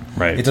Leia.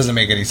 Right. It doesn't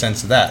make any sense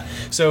to that.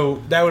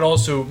 So that would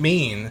also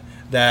mean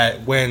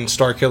that when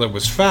Starkiller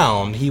was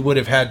found, he would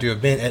have had to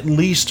have been at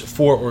least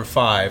 4 or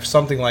 5,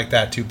 something like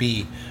that, to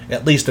be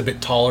at least a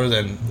bit taller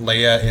than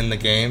Leia in the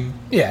game.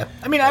 yeah,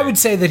 I would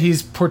say that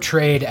he's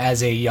portrayed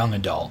as a young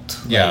adult.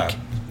 Yeah.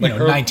 Like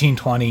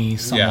 1920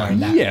 somewhere in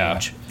that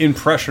range.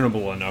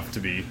 Impressionable enough to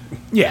be.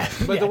 Yeah,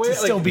 But the way, to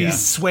still like, be yeah.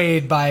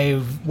 swayed by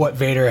what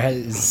Vader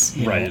has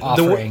Right.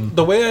 offering.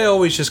 The way I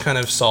always just kind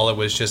of saw it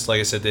was just, like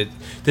I said, that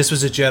this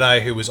was a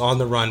Jedi who was on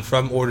the run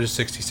from Order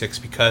 66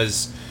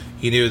 because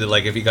he knew that,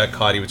 like, if he got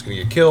caught, he was going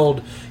to get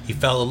killed. He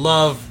fell in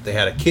love. They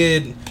had a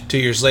kid. 2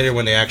 years later,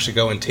 when they actually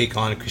go and take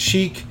on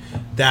Kashyyyk,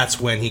 that's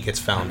when he gets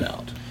found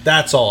out.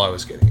 That's all I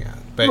was getting at.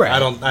 But Right. I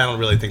don't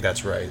really think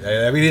that's right.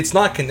 I mean, it's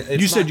not.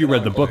 You said you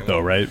read the book,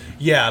 though, right?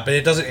 Yeah, but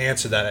it doesn't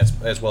answer that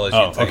as well as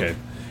you think. Okay.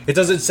 It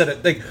doesn't set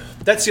it like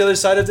that's the other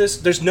side of this.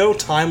 There's no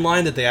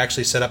timeline that they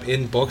actually set up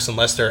in books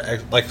unless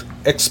they're like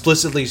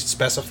explicitly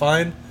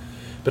specified.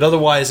 But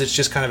otherwise, it's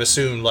just kind of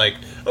assumed like,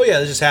 oh yeah,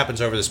 this just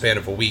happens over the span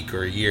of a week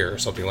or a year or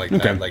something like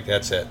that. Like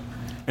that's it.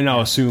 And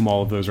I'll assume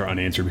all of those are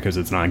unanswered because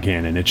it's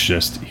non-canon. It's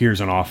just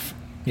here's an off.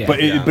 Yeah.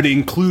 But it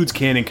includes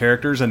canon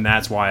characters, and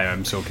that's why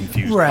I'm so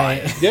confused. By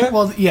Right. it. Yeah.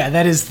 Well, yeah,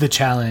 that is the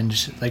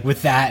challenge. Like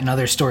with that and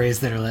other stories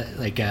that are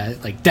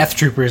like Death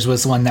Troopers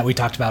was the one that we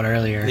talked about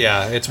earlier.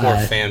 Yeah, it's more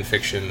fan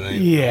fiction.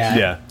 Than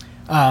Yeah.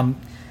 Yeah.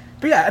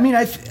 But yeah, I mean,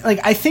 I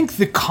think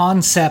the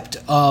concept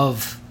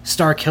of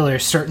Star Killer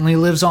certainly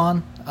lives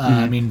on.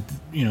 I mean,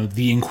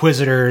 the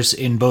Inquisitors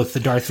in both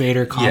the Darth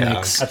Vader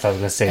comics. That's what I was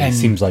gonna say. And- It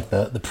seems like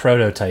the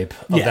prototype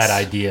of Yes. that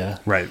idea.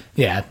 Right.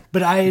 Yeah,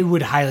 but I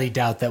would highly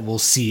doubt that we'll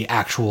see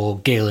actual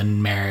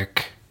Galen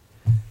Merrick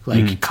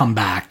come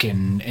back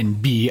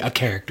and be a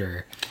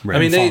character. Right. I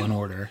mean, in Fallen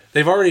Order.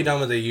 they've already done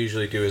what they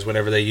usually do is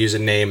whenever they use a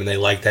name and they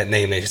like that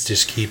name, they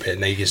just keep it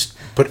and they just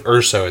put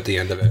Urso at the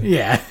end of it.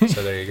 Yeah.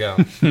 So there you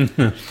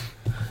go.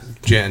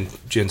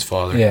 Jin's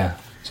father. Yeah.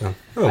 So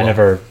I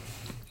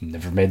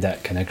never made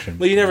that connection.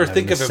 Well, you never Having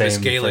think of the him as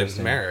same Galen first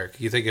name. Merrick.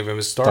 You think of him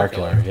as Star Star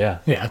Killer. Killer. Yeah.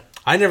 Yeah.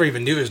 I never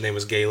even knew his name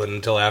was Galen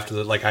until after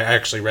I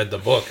actually read the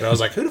book and I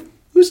was like,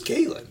 who's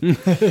Galen?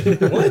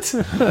 What?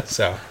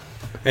 So,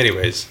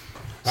 anyways,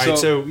 all right.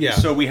 So yeah.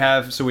 So we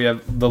have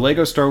the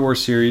Lego Star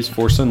Wars series,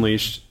 Force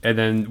Unleashed, and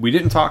then we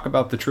didn't talk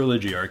about the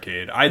trilogy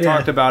arcade. I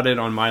talked about it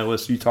on my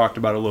list. You talked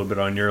about it a little bit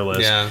on your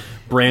list. Yeah.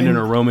 Brandon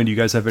or Roman, do you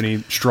guys have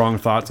any strong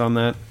thoughts on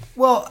that?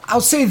 Well,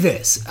 I'll say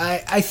this.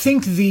 I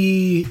think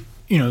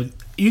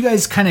you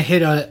guys kind of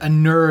hit a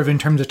nerve in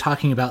terms of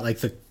talking about like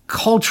the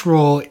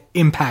cultural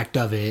impact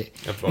of it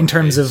in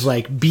terms of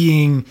like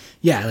being,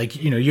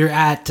 you're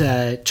at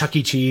Chuck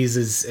E. Cheese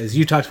as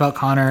you talked about,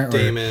 Connor. Or,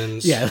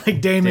 Damon's. Yeah,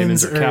 like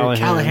Damon's or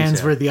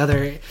Callahan's were the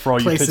other For all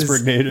places. you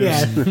Pittsburgh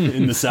natives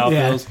in the South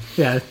Hills.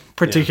 Yeah,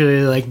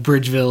 particularly like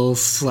Bridgeville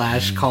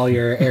 /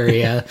 Collier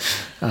area,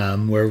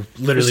 where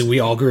literally we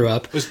all grew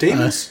up. Was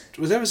Damon's?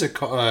 that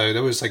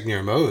was like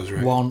near Moe's,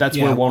 right? That's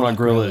where Walnut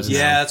Grill is.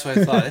 Yeah, that's what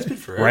I thought. It's been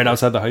forever. Right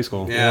outside the high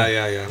school.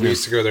 Yeah. We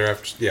used to go there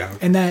after. Yeah.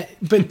 And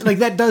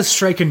that does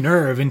strike a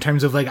nerve in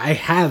terms of like I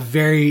have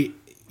very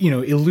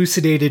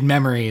elucidated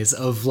memories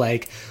of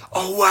like,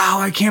 oh wow,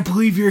 I can't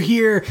believe you're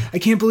here, I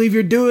can't believe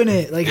you're doing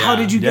it, like how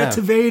did you get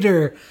to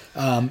Vader,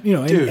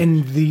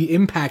 and the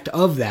impact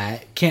of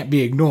that can't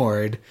be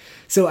ignored.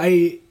 So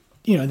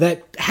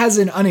that has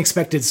an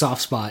unexpected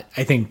soft spot,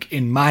 I think,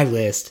 in my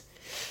list.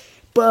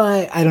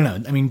 But I don't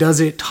know. I mean, does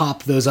it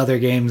top those other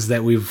games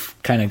that we've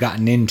kind of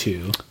gotten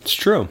into? It's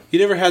true. You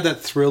never had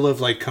that thrill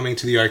of like coming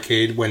to the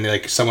arcade when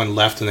like someone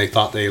left and they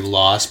thought they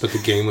lost, but the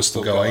game was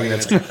still going. And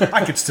it's like,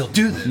 I could still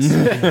do this.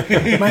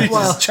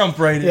 Just jump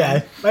right in.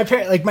 Yeah, my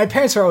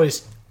parents are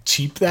always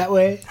cheap that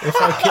way. If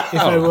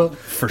I will,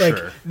 for like,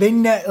 sure.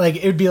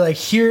 It would be like,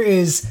 here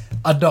is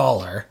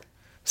 $1,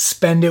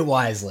 spend it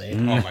wisely. Oh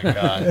my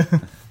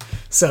god.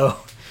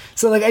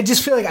 So like I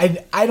just feel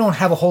like I don't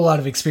have a whole lot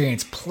of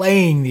experience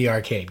playing the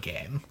arcade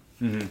game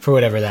for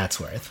whatever that's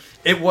worth.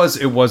 It was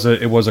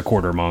a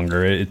quarter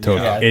monger. It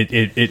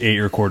ate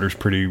your quarters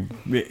pretty.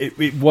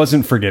 It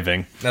wasn't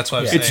forgiving. That's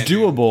what I'm saying. It's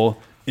doable.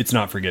 It's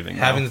not forgiving.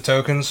 Having the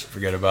tokens,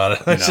 forget about it.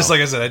 It's just like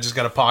I said. I just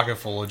got a pocket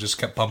full and just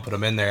kept pumping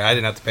them in there. I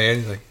didn't have to pay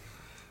anything.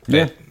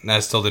 And I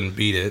still didn't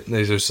beat it.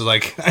 There's just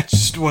like I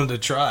just wanted to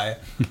try.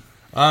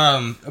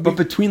 But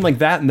between like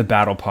that and the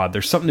Battle Pod,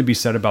 there's something to be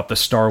said about the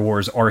Star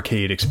Wars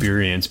arcade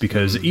experience,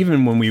 because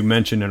even when we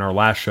mentioned in our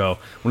last show,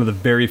 one of the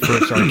very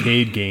first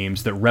arcade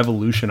games that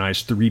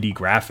revolutionized 3D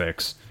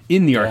graphics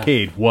in the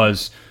arcade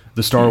was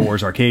the Star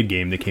Wars arcade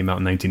game that came out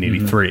in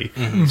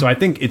 1983. So I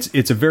think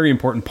it's a very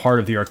important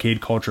part of the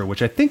arcade culture,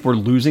 which I think we're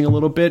losing a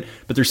little bit,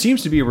 but there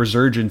seems to be a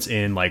resurgence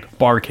in like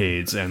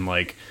barcades and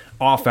like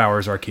off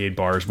hours arcade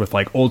bars with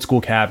like old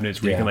school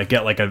cabinets where you can like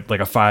get like a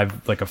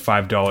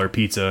 $5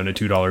 pizza and a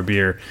 $2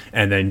 beer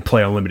and then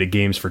play unlimited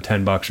games for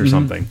 $10 or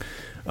something.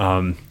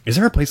 Is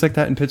there a place like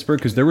that in Pittsburgh?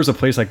 Because there was a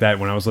place like that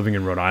when I was living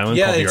in Rhode Island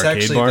called the it's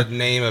Arcade actually Bar. the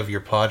name of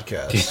your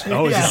podcast.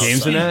 Oh, is it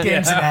Games in that?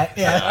 Games in that,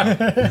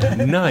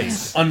 yeah.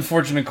 Nice.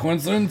 Unfortunate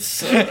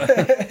coincidence.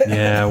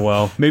 Yeah,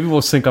 well, maybe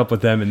we'll sync up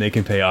with them and they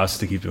can pay us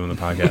to keep doing the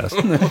podcast.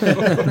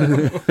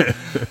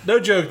 No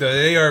joke though,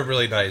 they are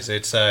really nice.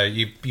 It's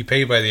you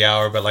pay by the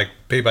hour, but like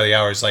pay by the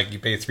hour is like you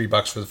pay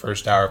 $3 for the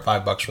first hour,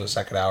 $5 for the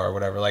second hour, or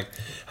whatever. Like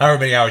however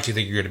many hours you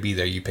think you're going to be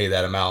there, you pay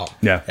that amount.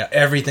 Yeah.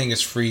 Everything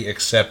is free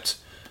except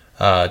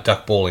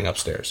duck bowling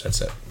upstairs.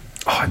 That's it.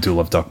 Oh, I do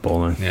love duck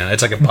bowling. Yeah,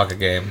 it's like a pocket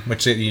game,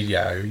 which you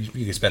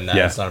can spend that.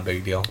 Yeah. It's not a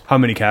big deal. How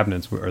many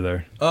cabinets are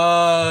there?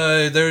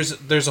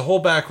 There's a whole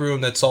back room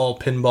that's all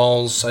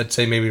pinballs. I'd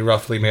say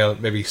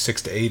maybe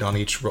 6 to 8 on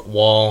each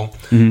wall,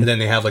 and then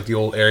they have like the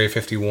old Area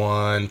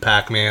 51,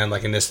 Pac-Man,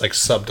 like in this like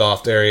subbed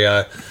off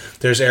area.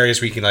 There's areas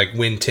where you can like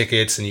win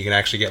tickets, and you can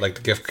actually get like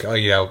the gift.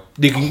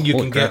 You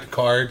can get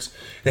cards.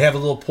 They have a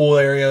little pool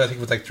area, I think,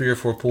 with like 3 or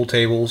 4 pool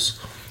tables,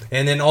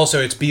 and then also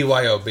it's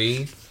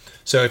BYOB.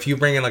 So if you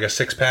bring in like a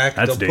 6-pack,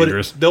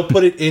 they'll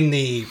put it in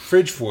the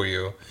fridge for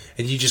you,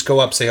 and you just go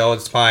up, say, "Oh,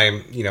 it's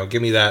mine.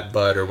 Give me that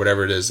bud or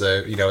whatever it is.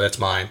 That's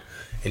mine,"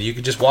 and you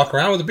can just walk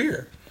around with a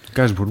beer.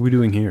 Guys, what are we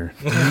doing here?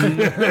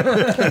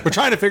 We're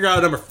trying to figure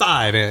out number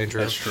 5,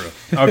 Andrew. That's true.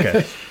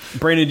 Okay,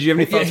 Brandon, do you have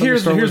any thoughts?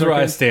 Here's on the Star Wars where I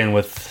arcade? stand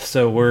with.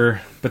 So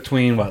we're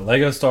between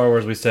Lego Star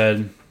Wars. We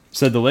said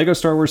the Lego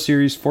Star Wars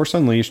series, Force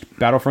Unleashed,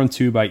 Battlefront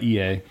 2 by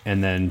EA,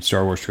 and then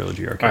Star Wars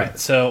Trilogy Arcade. all right.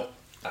 So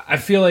I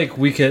feel like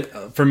we could.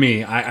 For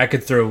me, I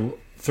could throw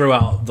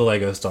out the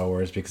Lego Star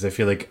Wars because I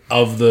feel like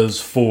of those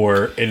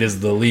 4, it is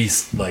the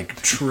least like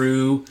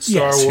true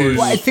Star Yes. Wars.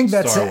 Well, I think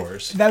that was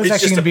It's actually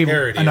just going to a be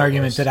parody an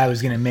argument almost. that I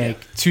was going to make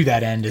to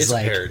that end. Is It's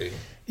like, a parody.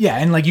 yeah,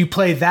 and like you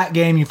play that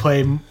game, you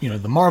play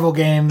the Marvel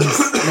games,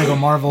 Lego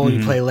Marvel,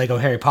 you play Lego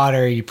Harry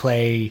Potter, you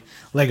play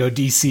Lego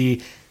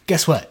DC.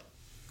 Guess what?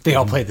 They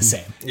all play the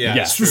same. Yeah,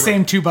 Yeah. It's the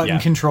same 2-button Yeah.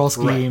 control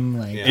scheme.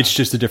 Like, Yeah. It's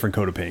just a different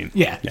coat of paint.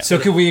 yeah. So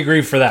could we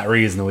agree for that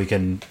reason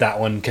that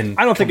one can?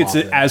 I don't think come it's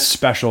off of as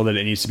special that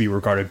it needs to be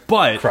regarded,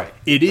 but Right.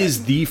 it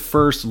is the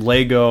first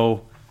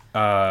Lego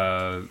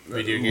Video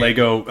game.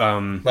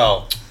 Lego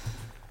Well,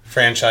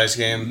 franchise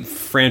game.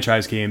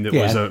 franchise game that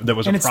Yeah. was a and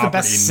property. it's the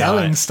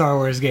best-selling not- Star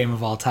Wars game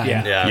of all time.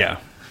 Yeah. Yeah.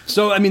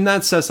 So I mean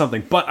that says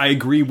something, but I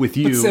agree with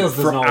you. But sales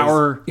doesn't for always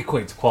our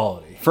equate to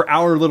quality. for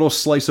our little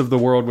slice of the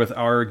world with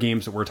our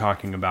games that we're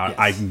talking about, Yes.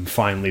 I'm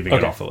fine leaving it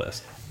Okay. off the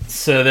list.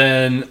 So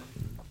then,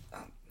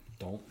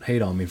 don't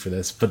hate on me for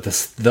this, but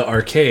the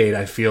arcade,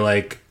 I feel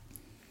like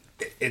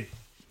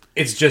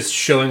it's just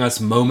showing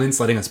us moments,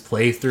 letting us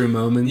play through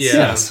moments. Yeah.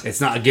 Yes.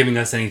 It's not giving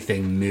us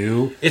anything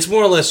new. It's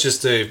more or less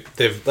just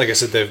they've like I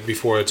said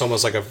before, it's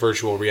almost like a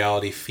virtual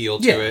reality feel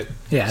to Yeah. it.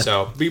 Yeah.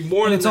 So be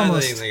more And than it's that than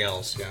almost- anything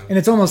else. Yeah. And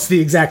it's almost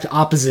the exact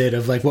opposite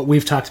of like what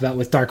we've talked about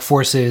with Dark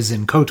Forces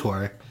and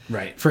KOTOR.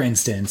 Right. For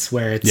instance,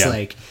 where it's Yeah.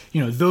 like,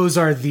 those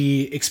are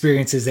the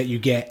experiences that you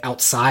get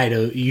outside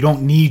of, you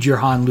don't need your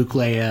Han, Luke,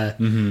 Leia,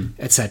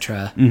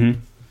 etc.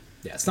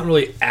 Yeah, it's not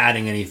really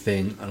adding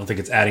anything. I don't think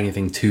it's adding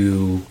anything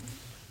to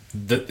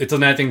it's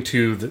not anything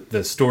to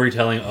the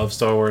storytelling of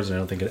Star Wars, and I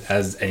don't think it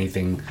has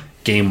anything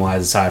game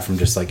wise aside from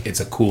just like it's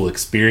a cool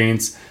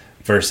experience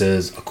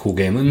versus a cool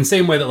game. In the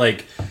same way that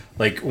like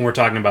when we're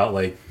talking about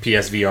like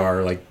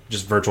PSVR, like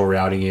just virtual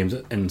reality games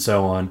and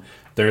so on,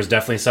 there's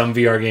definitely some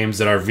VR games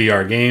that are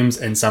VR games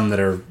and some that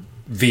are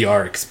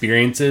VR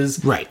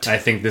experiences. Right. I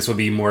think this would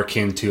be more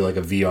akin to like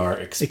a VR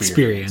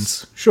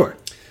experience. Sure.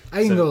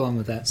 I can go along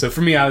with that. So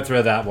for me, I would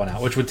throw that one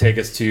out, which would take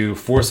us to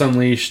Force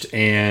Unleashed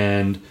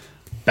and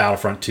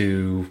Battlefront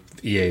 2,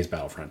 EA's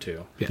Battlefront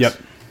 2. Yes. Yep.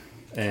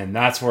 And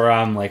that's where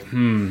I'm like,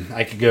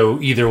 I could go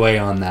either way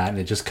on that, and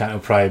it just kind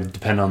of probably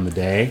depend on the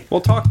day.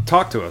 Well,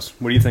 talk to us.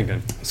 What are you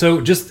thinking?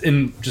 So just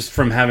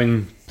from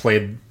having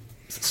played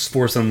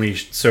Force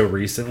Unleashed so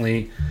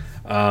recently,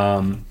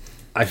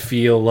 I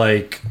feel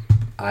like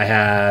I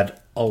had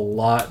a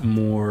lot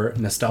more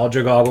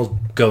nostalgia goggles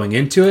going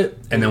into it,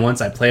 and then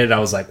once I played it, I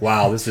was like,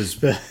 wow, this is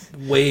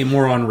way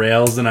more on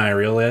rails than I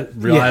realized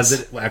Yes.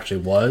 it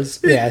actually was.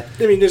 Yeah.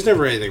 I mean, there's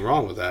never anything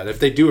wrong with that. If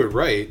they do it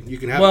right, you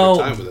can have a Well,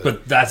 good time with it.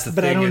 but that's the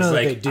But I thing don't is know that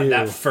like they do. on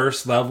that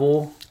first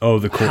level. Oh,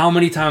 the cool. How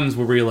many times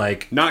were we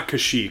like Not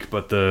Kashyyyk,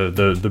 but the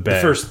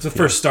bed. the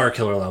first Star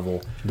Killer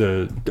level?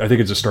 I think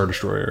it's a Star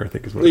Destroyer. I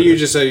think is what Well, it you is.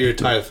 just say you're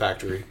tied to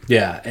factory.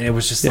 Yeah, and it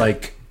was just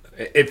like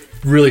it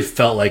really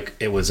felt like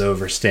it was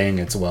overstaying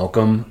its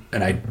welcome,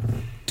 and I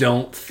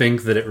don't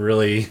think that it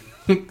really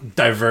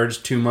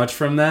diverged too much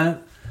from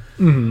that.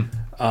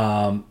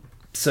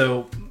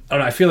 So I don't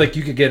know, I feel like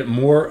you could get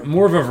more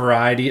of a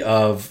variety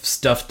of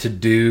stuff to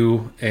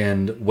do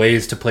and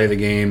ways to play the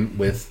game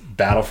with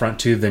Battlefront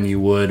 2 than you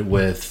would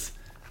with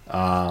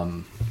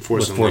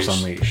Force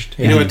Unleashed.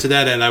 You know what? To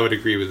that end, I would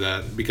agree with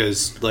that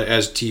because, like,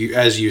 as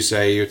you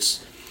say,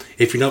 it's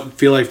if you don't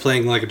feel like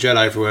playing like a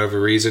Jedi for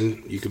whatever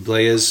reason, you could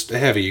play as a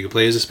heavy, you could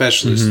play as a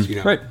specialist. You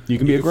know, Right. You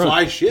can be a grunt.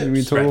 fly ships. You can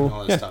be total. right, and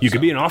all that Yeah. stuff, You could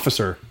so. be an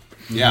officer.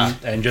 Yeah,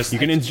 And just You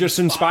can just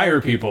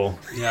inspire people.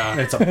 yeah.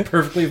 it's a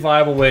perfectly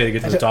viable way to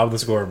get to the top of the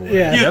scoreboard.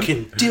 Yeah. You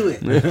can do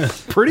it.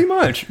 Pretty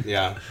much.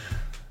 Yeah,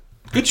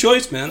 good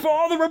choice, man.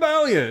 For the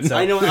rebellion.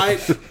 I know.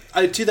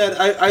 I to that.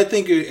 I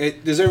think.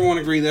 Does everyone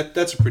agree that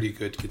that's a pretty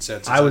good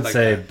consensus? I would like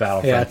say that.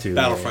 Battlefront Yeah. 2.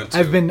 Battlefront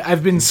 2.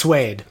 I've been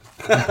swayed.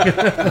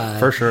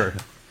 For sure.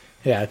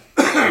 Yeah.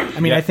 I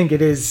mean, I think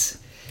it is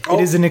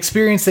an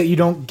experience that you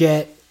don't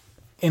get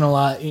in a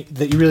lot,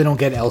 that you really don't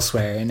get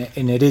elsewhere.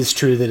 And it is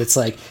true that it's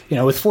like,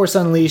 with Force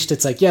Unleashed,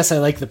 it's like, yes, I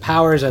like the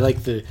powers, I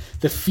like the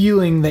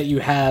feeling that you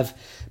have,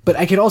 but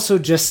I could also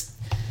just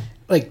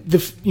like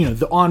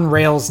the on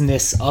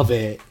railsness of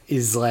it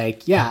is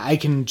like, yeah, I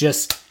can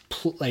just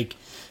like,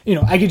 you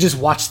know, I could just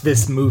watch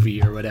this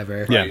movie or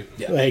whatever. Yeah.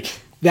 Like,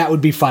 that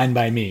would be fine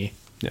by me.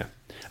 Yeah.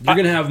 You're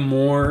gonna have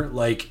more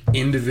like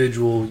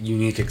individual,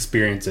 unique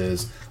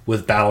experiences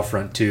with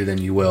Battlefront 2 than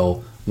you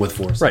will with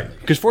Force. Right,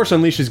 because Force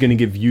Unleashed is going to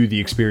give you the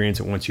experience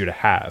it wants you to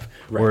have,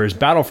 whereas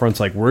Battlefront's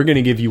like, we're going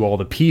to give you all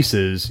the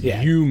pieces.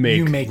 Yeah. You make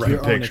your the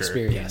own picture.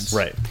 experience.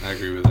 Right. I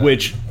agree with that.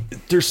 Which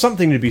there's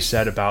something to be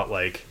said about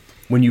like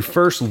when you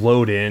first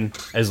load in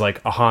as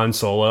like a Han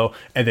Solo,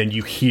 and then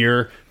you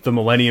hear the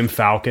Millennium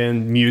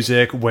Falcon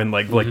music when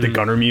like the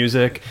gunner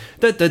music,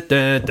 da, da,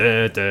 da,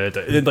 da, da,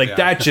 da. And, like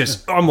that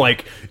just I'm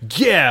like,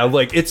 yeah,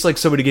 like it's like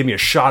somebody gave me a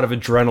shot of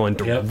adrenaline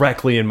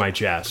directly in my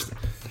chest.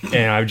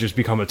 And I've just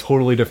become a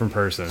totally different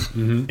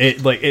person.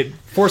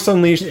 Force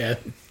Unleashed,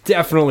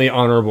 definitely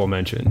honorable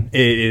mention.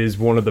 It is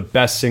one of the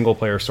best single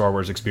player Star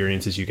Wars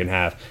experiences you can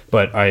have.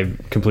 But I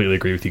completely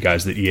agree with you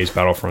guys that EA's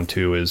Battlefront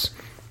 2 is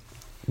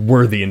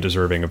worthy and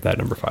deserving of that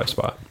number 5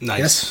 spot. Nice.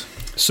 Yes.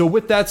 So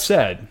with that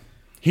said,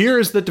 here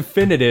is the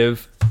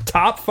definitive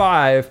top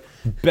 5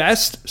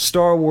 best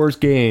Star Wars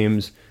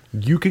games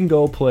you can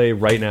go play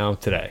right now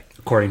today.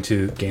 According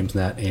to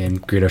GamesNet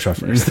and Greedo Shot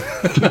First.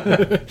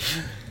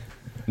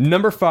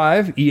 Number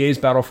 5, EA's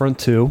Battlefront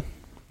 2.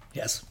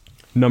 Yes.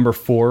 Number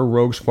 4,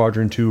 Rogue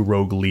Squadron 2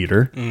 Rogue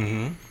Leader.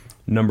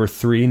 Number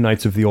 3,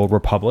 Knights of the Old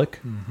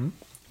Republic.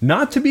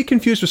 Not to be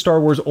confused with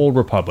Star Wars Old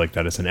Republic.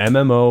 That is an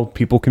MMO.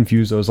 People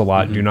confuse those a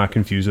lot. Do not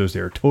confuse those.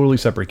 They are totally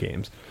separate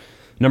games.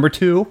 Number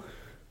 2,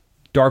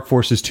 Dark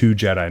Forces 2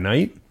 Jedi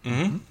Knight.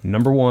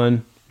 Number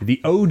 1,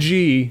 the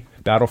OG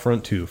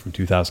Battlefront 2 from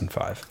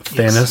 2005.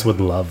 Thanos would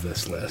love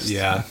this list.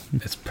 Yeah.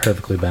 It's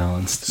perfectly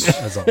balanced,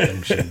 as all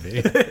things should be.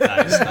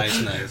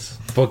 Nice.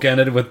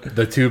 Bookended with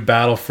the 2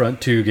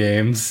 Battlefront 2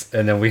 games,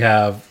 and then we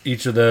have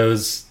each of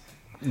those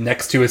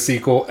next to a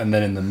sequel, and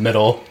then in the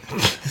middle,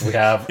 we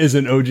have Is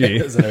an OG.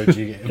 is an OG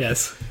game.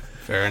 Yes.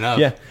 Fair enough.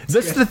 Yeah,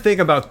 that's the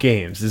thing about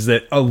games is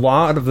that a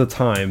lot of the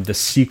time the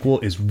sequel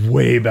is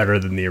way better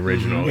than the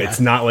original. Yeah. It's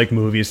not like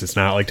movies. It's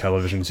not like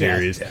television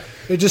series. Yeah.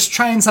 They're just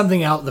trying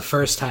something out the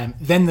first time.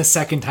 Then the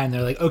second time,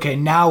 they're like, okay,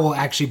 now we'll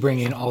actually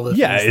bring in all the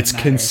Yeah, things that it's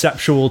matter.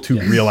 conceptual to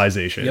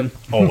realization,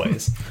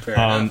 always.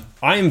 I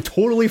am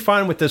totally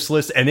fine with this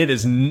list, and it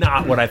is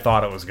not what I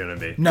thought it was going to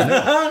be.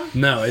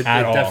 No, it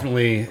At all.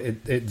 definitely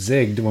it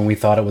zigged when we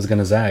thought it was going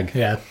to zag.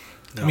 Yeah.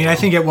 I mean, I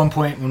think at one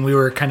point when we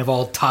were kind of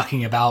all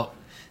talking about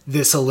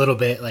this a little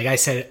bit, like I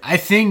said, I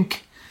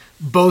think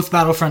both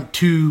Battlefront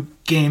 2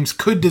 games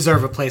could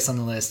deserve a place on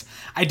the list.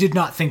 I did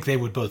not think they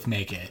would both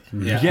make it.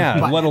 Yeah,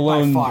 By- let by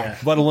alone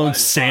far.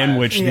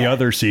 sandwich the Yeah.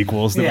 other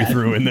sequels that Yeah. we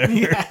threw in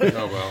there.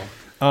 Oh,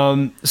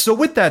 well. So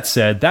with that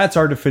said, that's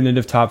our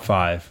definitive top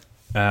 5.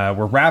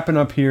 We're wrapping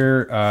up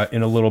here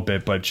in a little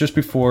bit, but just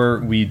before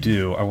we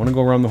do, I want to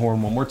go around the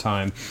horn one more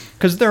time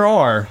because there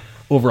are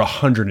over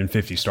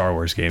 150 Star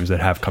Wars games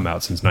that have come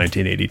out since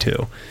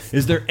 1982.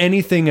 Is there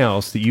anything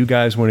else that you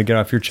guys want to get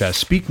off your chest?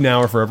 Speak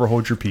now or forever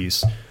hold your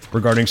peace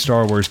regarding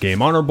Star Wars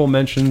game. Honorable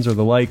mentions or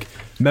the like,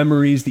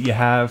 memories that you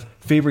have,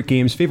 favorite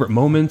games, favorite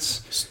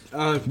moments,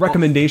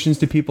 recommendations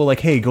to people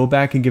like, hey, go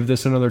back and give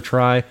this another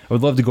try. I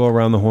would love to go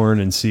around the horn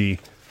and see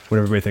what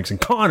everybody thinks.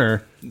 And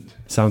Connor,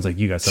 sounds like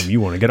you got something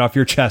you want to get off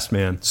your chest,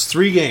 man. It's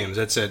 3 games.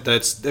 That's it.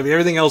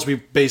 Everything else we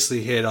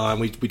basically hit on.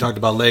 We talked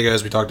about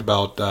Legos. We talked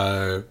about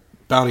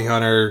Bounty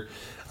Hunter.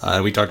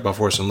 We talked about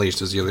Force Unleashed.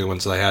 Those are the only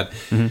ones that I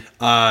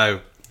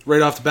had.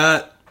 Right off the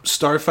bat,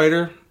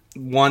 Starfighter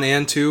 1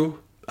 and 2.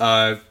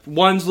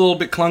 1's a little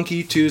bit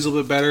clunky. 2's a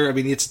little bit better. I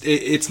mean,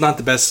 it's not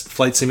the best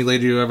flight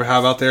simulator you ever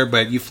have out there,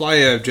 but you fly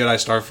a Jedi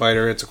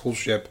Starfighter. It's a cool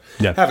ship.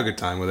 Yeah. Have a good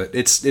time with it.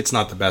 It's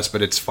not the best,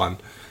 but it's fun.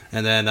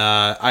 And then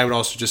I would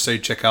also just say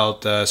check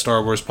out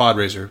Star Wars Pod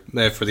Racer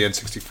for the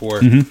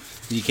N64.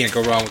 You can't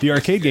go wrong with The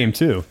arcade game,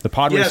 too. The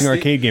pod racing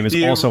arcade game is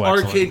also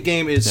excellent. The arcade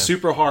game is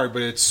super hard,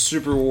 but it's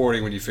super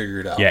rewarding when you figure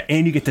it out. Yeah,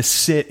 and you get to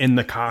sit in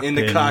the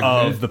cockpit,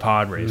 of the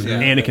pod racer.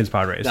 Yeah. Anakin's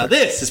pod racer. Now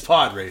this is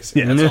Pod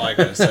Racing. Yeah. That's all I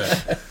gotta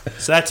say.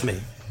 So that's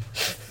me.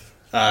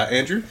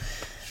 Andrew?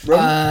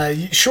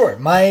 Sure.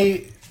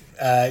 My,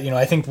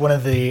 I think one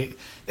of the,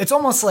 it's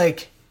almost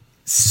like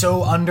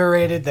so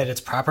underrated that it's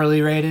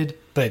properly rated,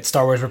 but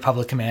Star Wars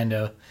Republic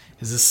Commando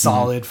is a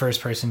solid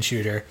first-person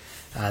shooter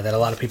that a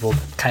lot of people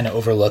kind of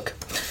overlook.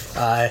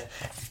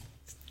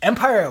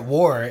 Empire at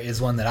War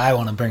is one that I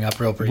want to bring up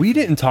real briefly. We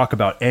didn't talk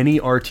about any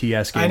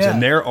RTS games, know.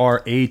 and there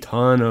are a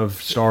ton of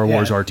Star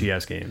Wars Yeah.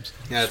 RTS games.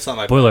 Yeah, it's not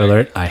my Spoiler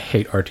alert, I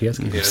hate RTS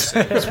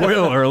games.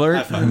 Spoiler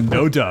alert,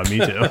 no duh, me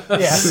too.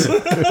 Yeah.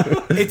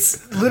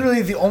 It's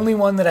literally the only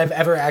one that I've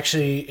ever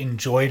actually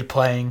enjoyed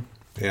playing.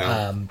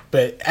 Yeah.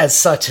 But as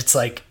such, it's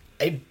like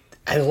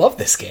I love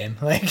this game.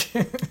 Like,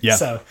 Yeah.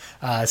 So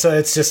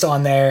it's just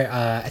on there.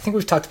 I think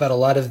we've talked about a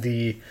lot of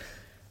the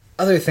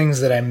other things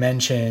that I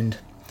mentioned.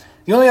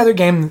 The only other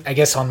game, I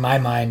guess, on my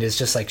mind is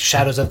just like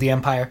Shadows of the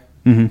Empire.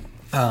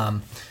 I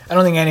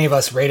don't think any of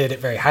us rated it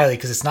very highly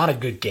because it's not a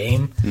good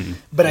game,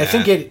 but I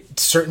think it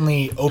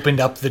certainly opened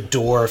up the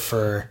door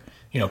for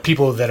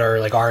people that are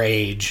like our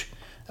age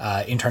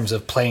in terms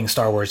of playing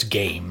Star Wars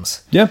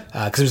games. Yeah.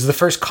 Because it was the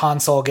first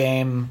console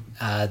game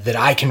that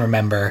I can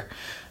remember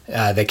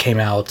that came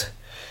out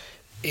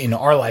in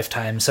our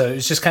lifetime. So it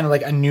was just kind of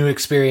like a new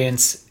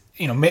experience.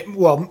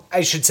 Well,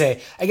 I should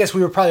say, I guess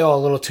we were probably all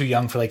a little too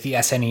young for like the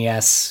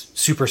SNES,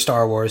 Super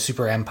Star Wars,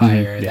 Super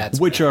Empire,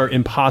 which are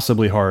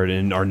impossibly hard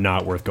and are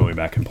not worth going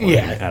back and playing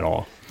at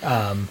all.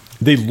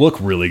 They look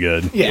really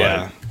good.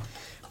 Yeah.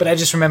 But I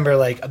just remember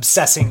like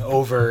obsessing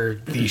over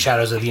the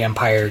Shadows of the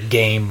Empire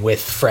game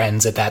with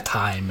friends at that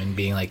time and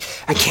being like,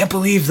 I can't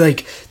believe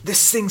like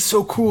this thing's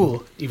so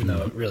cool, even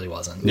though it really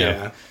wasn't.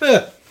 Yeah.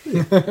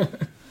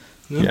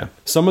 Yeah.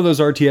 Some of those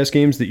RTS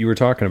games that you were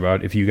talking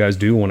about, if you guys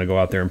do want to go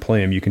out there and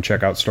play them, you can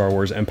check out Star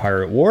Wars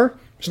Empire at War,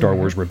 Star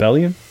Wars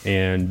Rebellion,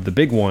 and the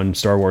big one,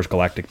 Star Wars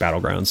Galactic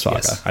Battlegrounds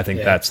Saga. Yes. I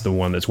think that's the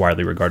one that's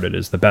widely regarded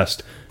as the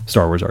best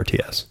Star Wars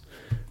RTS.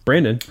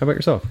 Brandon, how about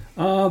yourself?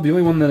 The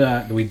only one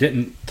that we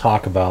didn't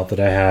talk about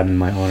that I had in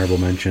my honorable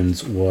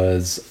mentions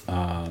was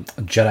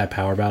Jedi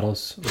Power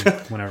Battles.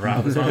 Whenever I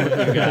was on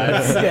with you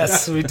guys,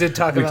 Yes, we did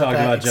talk we about talked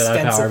that about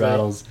Jedi Power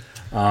Battles.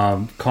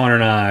 Connor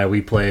and I,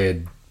 we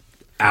played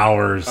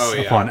hours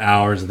upon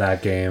hours of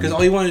that game. Because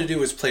all you wanted to do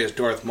was play as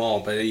Darth Maul,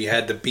 but you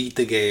had to beat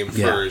the game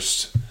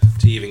first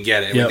to even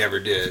get it. We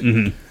never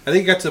did. I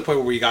think it got to the point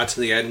where we got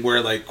to the end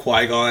where like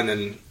Qui-Gon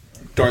and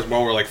Darth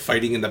Maul were like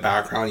fighting in the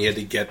background. You had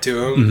to get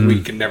to him.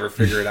 We could never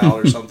figure it out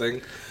or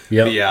something.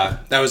 But yeah,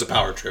 that was a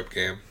power trip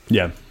game.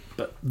 Yeah.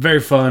 But very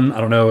fun.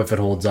 I don't know if it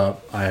holds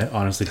up. I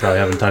honestly probably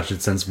haven't touched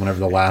it since whenever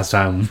the last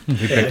time we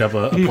picked up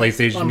a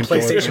PlayStation on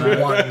controller.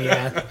 PlayStation 1,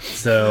 yeah.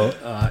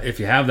 So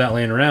if you have that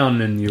laying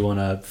around and you want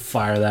to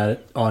fire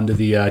that onto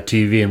the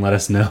TV and let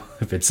us know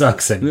if it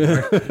sucks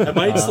anymore, I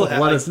might still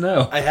have, let us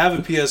know. I have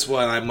a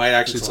PS1. I might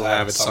actually still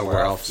have it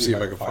somewhere. I'll see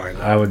if I can find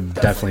it. I would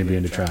definitely be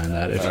into trying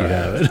that if you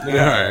have it. All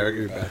right, I'll give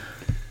you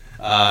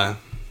that.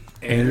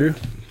 Andrew?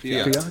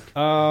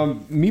 Yeah.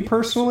 Me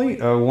personally,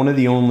 one of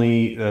the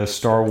only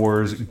Star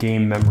Wars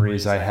game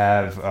memories I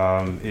have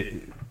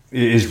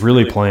is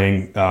really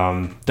playing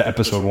the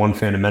Episode 1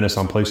 Phantom Menace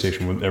on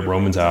PlayStation at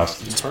Roman's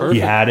house. He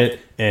had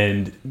it,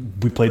 and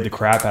we played the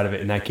crap out of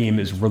it, and that game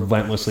is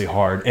relentlessly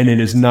hard, and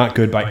it is not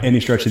good by any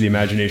stretch of the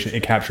imagination.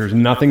 It captures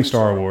nothing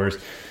Star Wars.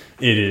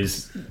 It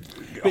is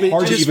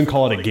hard to even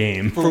call it a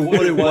game. For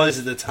what it was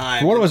at the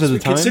time. For what it was at the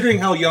time? Considering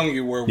how young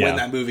you were when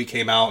that movie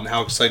came out and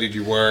how excited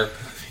you were,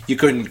 you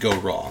couldn't go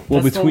wrong.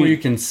 Well, that's between you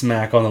can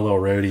smack on the little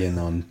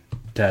Rodian on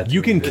Tatooine.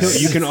 You can kill.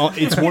 You can.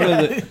 It's one of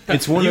the.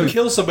 It's one you of.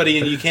 kill somebody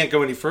and you can't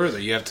go any further.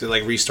 You have to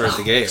like restart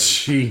the game.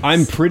 Jeez.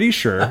 I'm pretty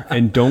sure,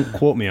 and don't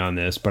quote me on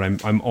this, but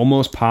I'm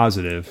almost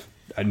positive,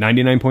 at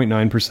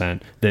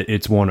 99.9%, that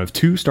it's one of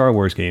 2 Star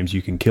Wars games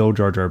you can kill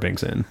Jar Jar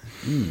Binks in.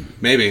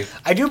 Maybe.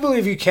 I do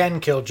believe you can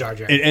kill Jar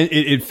Jar.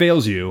 It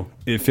fails you.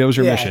 It fails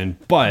your mission,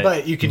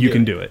 but you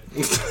can do it.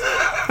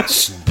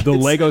 The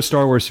Lego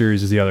Star Wars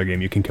series is the other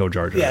game you can kill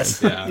Jar Jar.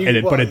 Yes,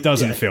 in. But it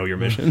doesn't fail your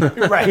mission.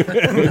 Right.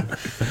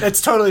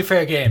 It's totally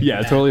fair game.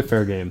 Yeah, totally a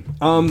fair game.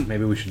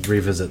 Maybe we should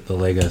revisit the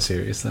Lego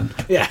series then.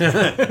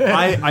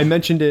 Yeah. I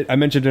mentioned it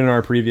in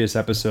our previous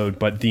episode,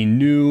 but the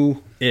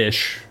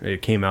new-ish,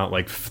 it came out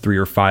like 3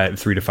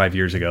 to 5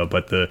 years ago,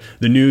 but the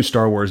new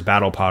Star Wars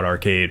Battle Pod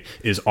arcade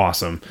is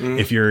awesome.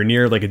 If you're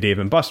near like a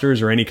Dave &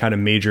 Buster's or any kind of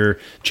major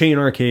chain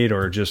arcade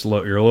or just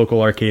your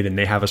local arcade and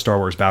they have a Star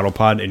Wars Battle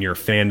Pod and you're a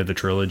fan of the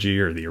trilogy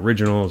or the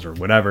originals or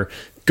whatever,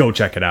 go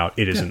check it out.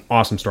 It is an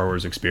awesome Star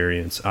Wars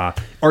experience.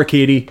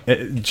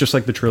 Arcadey, just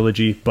like the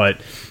trilogy, but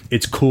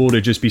it's cool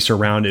to just be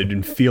surrounded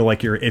and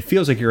it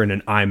feels like you're in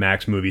an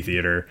IMAX movie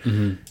theater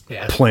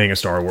playing a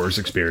Star Wars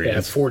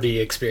experience. Yeah, 4D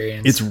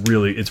experience. It's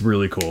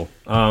really cool.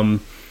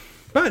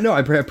 But no,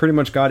 I pretty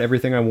much got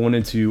everything I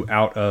wanted to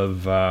out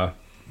of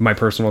my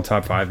personal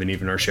top 5 and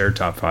even our shared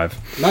top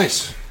 5.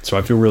 Nice. So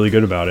I feel really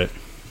good about it.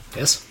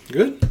 Yes.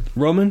 Good.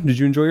 Roman, did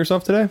you enjoy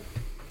yourself today?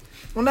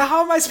 Well, now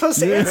how am I supposed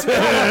to answer?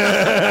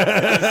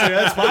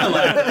 That's my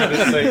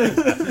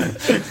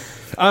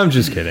life. I'm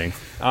just kidding.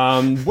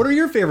 What are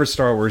your favorite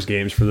Star Wars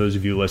games for those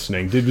of you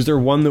listening? Was there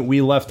one that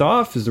we left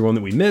off? Is there one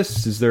that we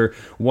missed? Is there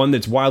one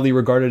that's widely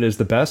regarded as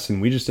the best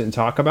and we just didn't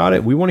talk about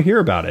it? We want to hear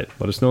about it.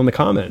 Let us know in the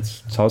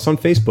comments. Tell us on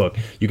Facebook.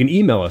 You can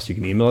email us. You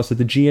can email us at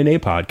the GNA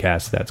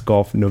podcast. That's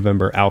Golf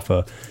November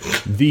Alpha,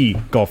 the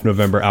Golf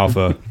November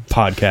Alpha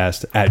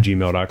podcast at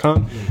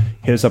gmail.com.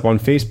 Hit us up on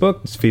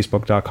Facebook. It's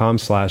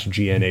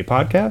facebook.com/GNA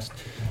podcast.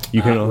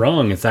 You can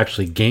wrong. It's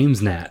actually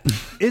GamesNat.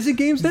 Is it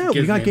GamesNat?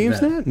 We got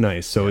GamesNat?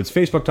 Nice. So it's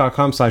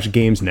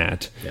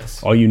facebook.com/GamesNat.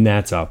 Yes. All you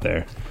Nats out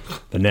there.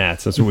 The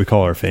Nats. That's what we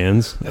call our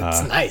fans.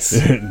 That's nice.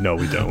 No,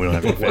 we don't. We don't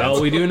have any fans. Well,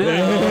 we do now.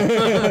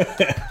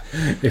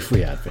 If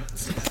we had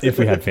fans. If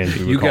we had fans,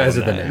 we would You call guys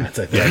are them the that. Nats.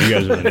 I think. Yeah, you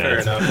guys are the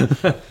Fair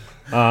Nats.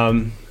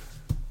 enough.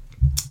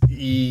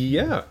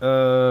 Yeah.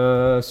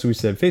 So we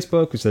said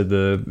Facebook. We said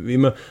the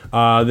email.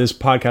 This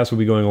podcast will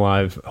be going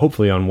live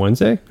hopefully on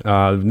Wednesday.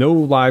 No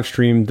live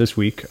stream this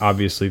week,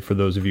 obviously, for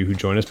those of you who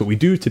join us, but we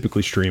do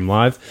typically stream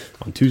live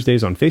on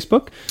Tuesdays on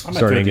Facebook. I might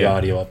throw the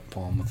audio up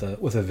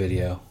with a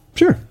video.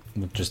 Sure.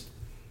 With just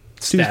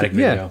static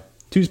video.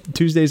 Yeah.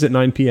 Tuesdays at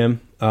 9 p.m.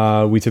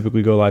 We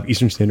typically go live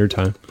Eastern Standard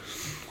Time.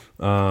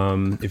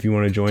 if you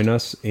want to join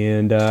us.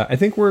 And I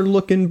think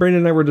Brandon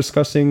and I were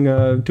discussing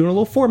doing a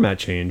little format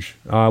change.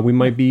 We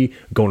might be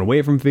going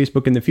away from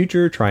Facebook in the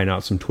future, trying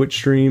out some Twitch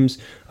streams,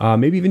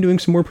 maybe even doing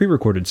some more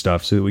pre-recorded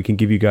stuff so that we can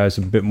give you guys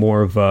a bit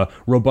more of a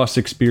robust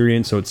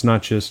experience. So it's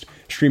not just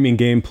streaming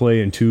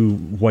gameplay and two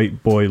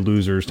white boy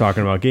losers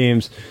talking about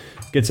games.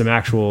 Get some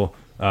actual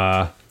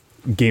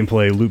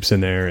gameplay loops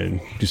in there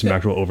and do some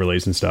actual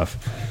overlays and stuff.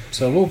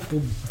 So we'll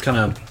kind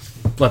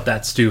of let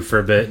that stew for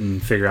a bit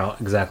and figure out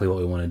exactly what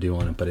we want to do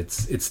on it, but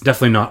it's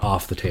definitely not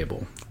off the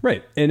table.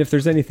 Right. And if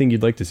there's anything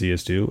you'd like to see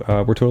us do,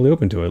 we're totally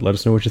open to it. Let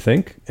us know what you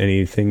think.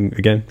 Anything,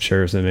 again,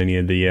 share us in any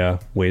of the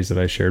ways that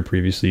I shared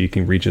previously. You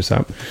can reach us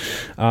out.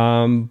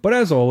 But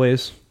as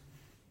always,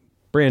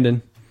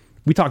 Brandon,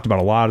 we talked about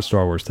a lot of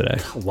Star Wars today.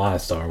 A lot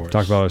of Star Wars.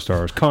 Talked about a lot of Star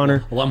Wars.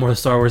 Connor. A lot more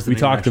Star Wars than we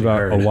talked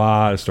about a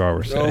lot of Star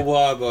Wars today. No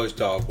wild boys,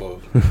 Star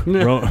Wars.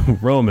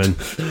 Roman.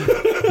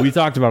 We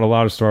talked about a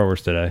lot of Star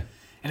Wars today.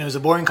 And it was a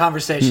boring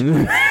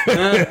conversation.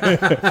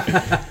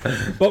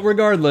 But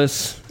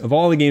regardless of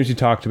all the games you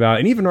talked about,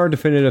 and even our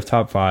definitive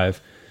top 5,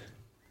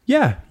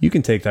 yeah, you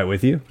can take that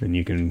with you, and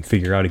you can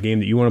figure out a game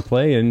that you want to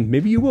play, and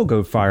maybe you will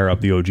go fire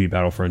up the OG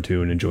Battlefront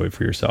 2 and enjoy it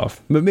for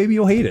yourself. But maybe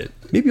you'll hate it.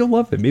 Maybe you'll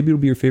love it. Maybe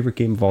it'll be your favorite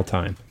game of all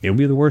time. It'll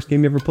be the worst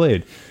game you ever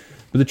played.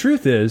 But the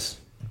truth is,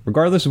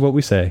 regardless of what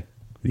we say,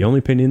 the only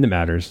opinion that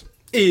matters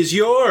Is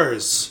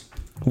yours.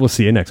 We'll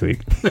see you next week.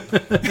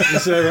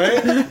 Is that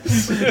right?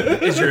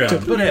 Is your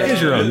own. But hey,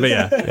 It's your own, but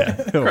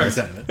yeah. correct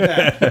sentiment.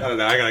 I don't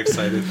know. I got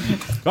excited.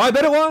 Oh, I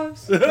bet it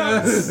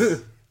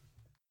was.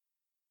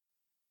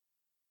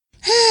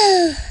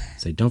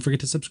 Say, don't forget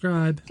to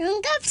subscribe.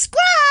 Don't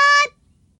subscribe.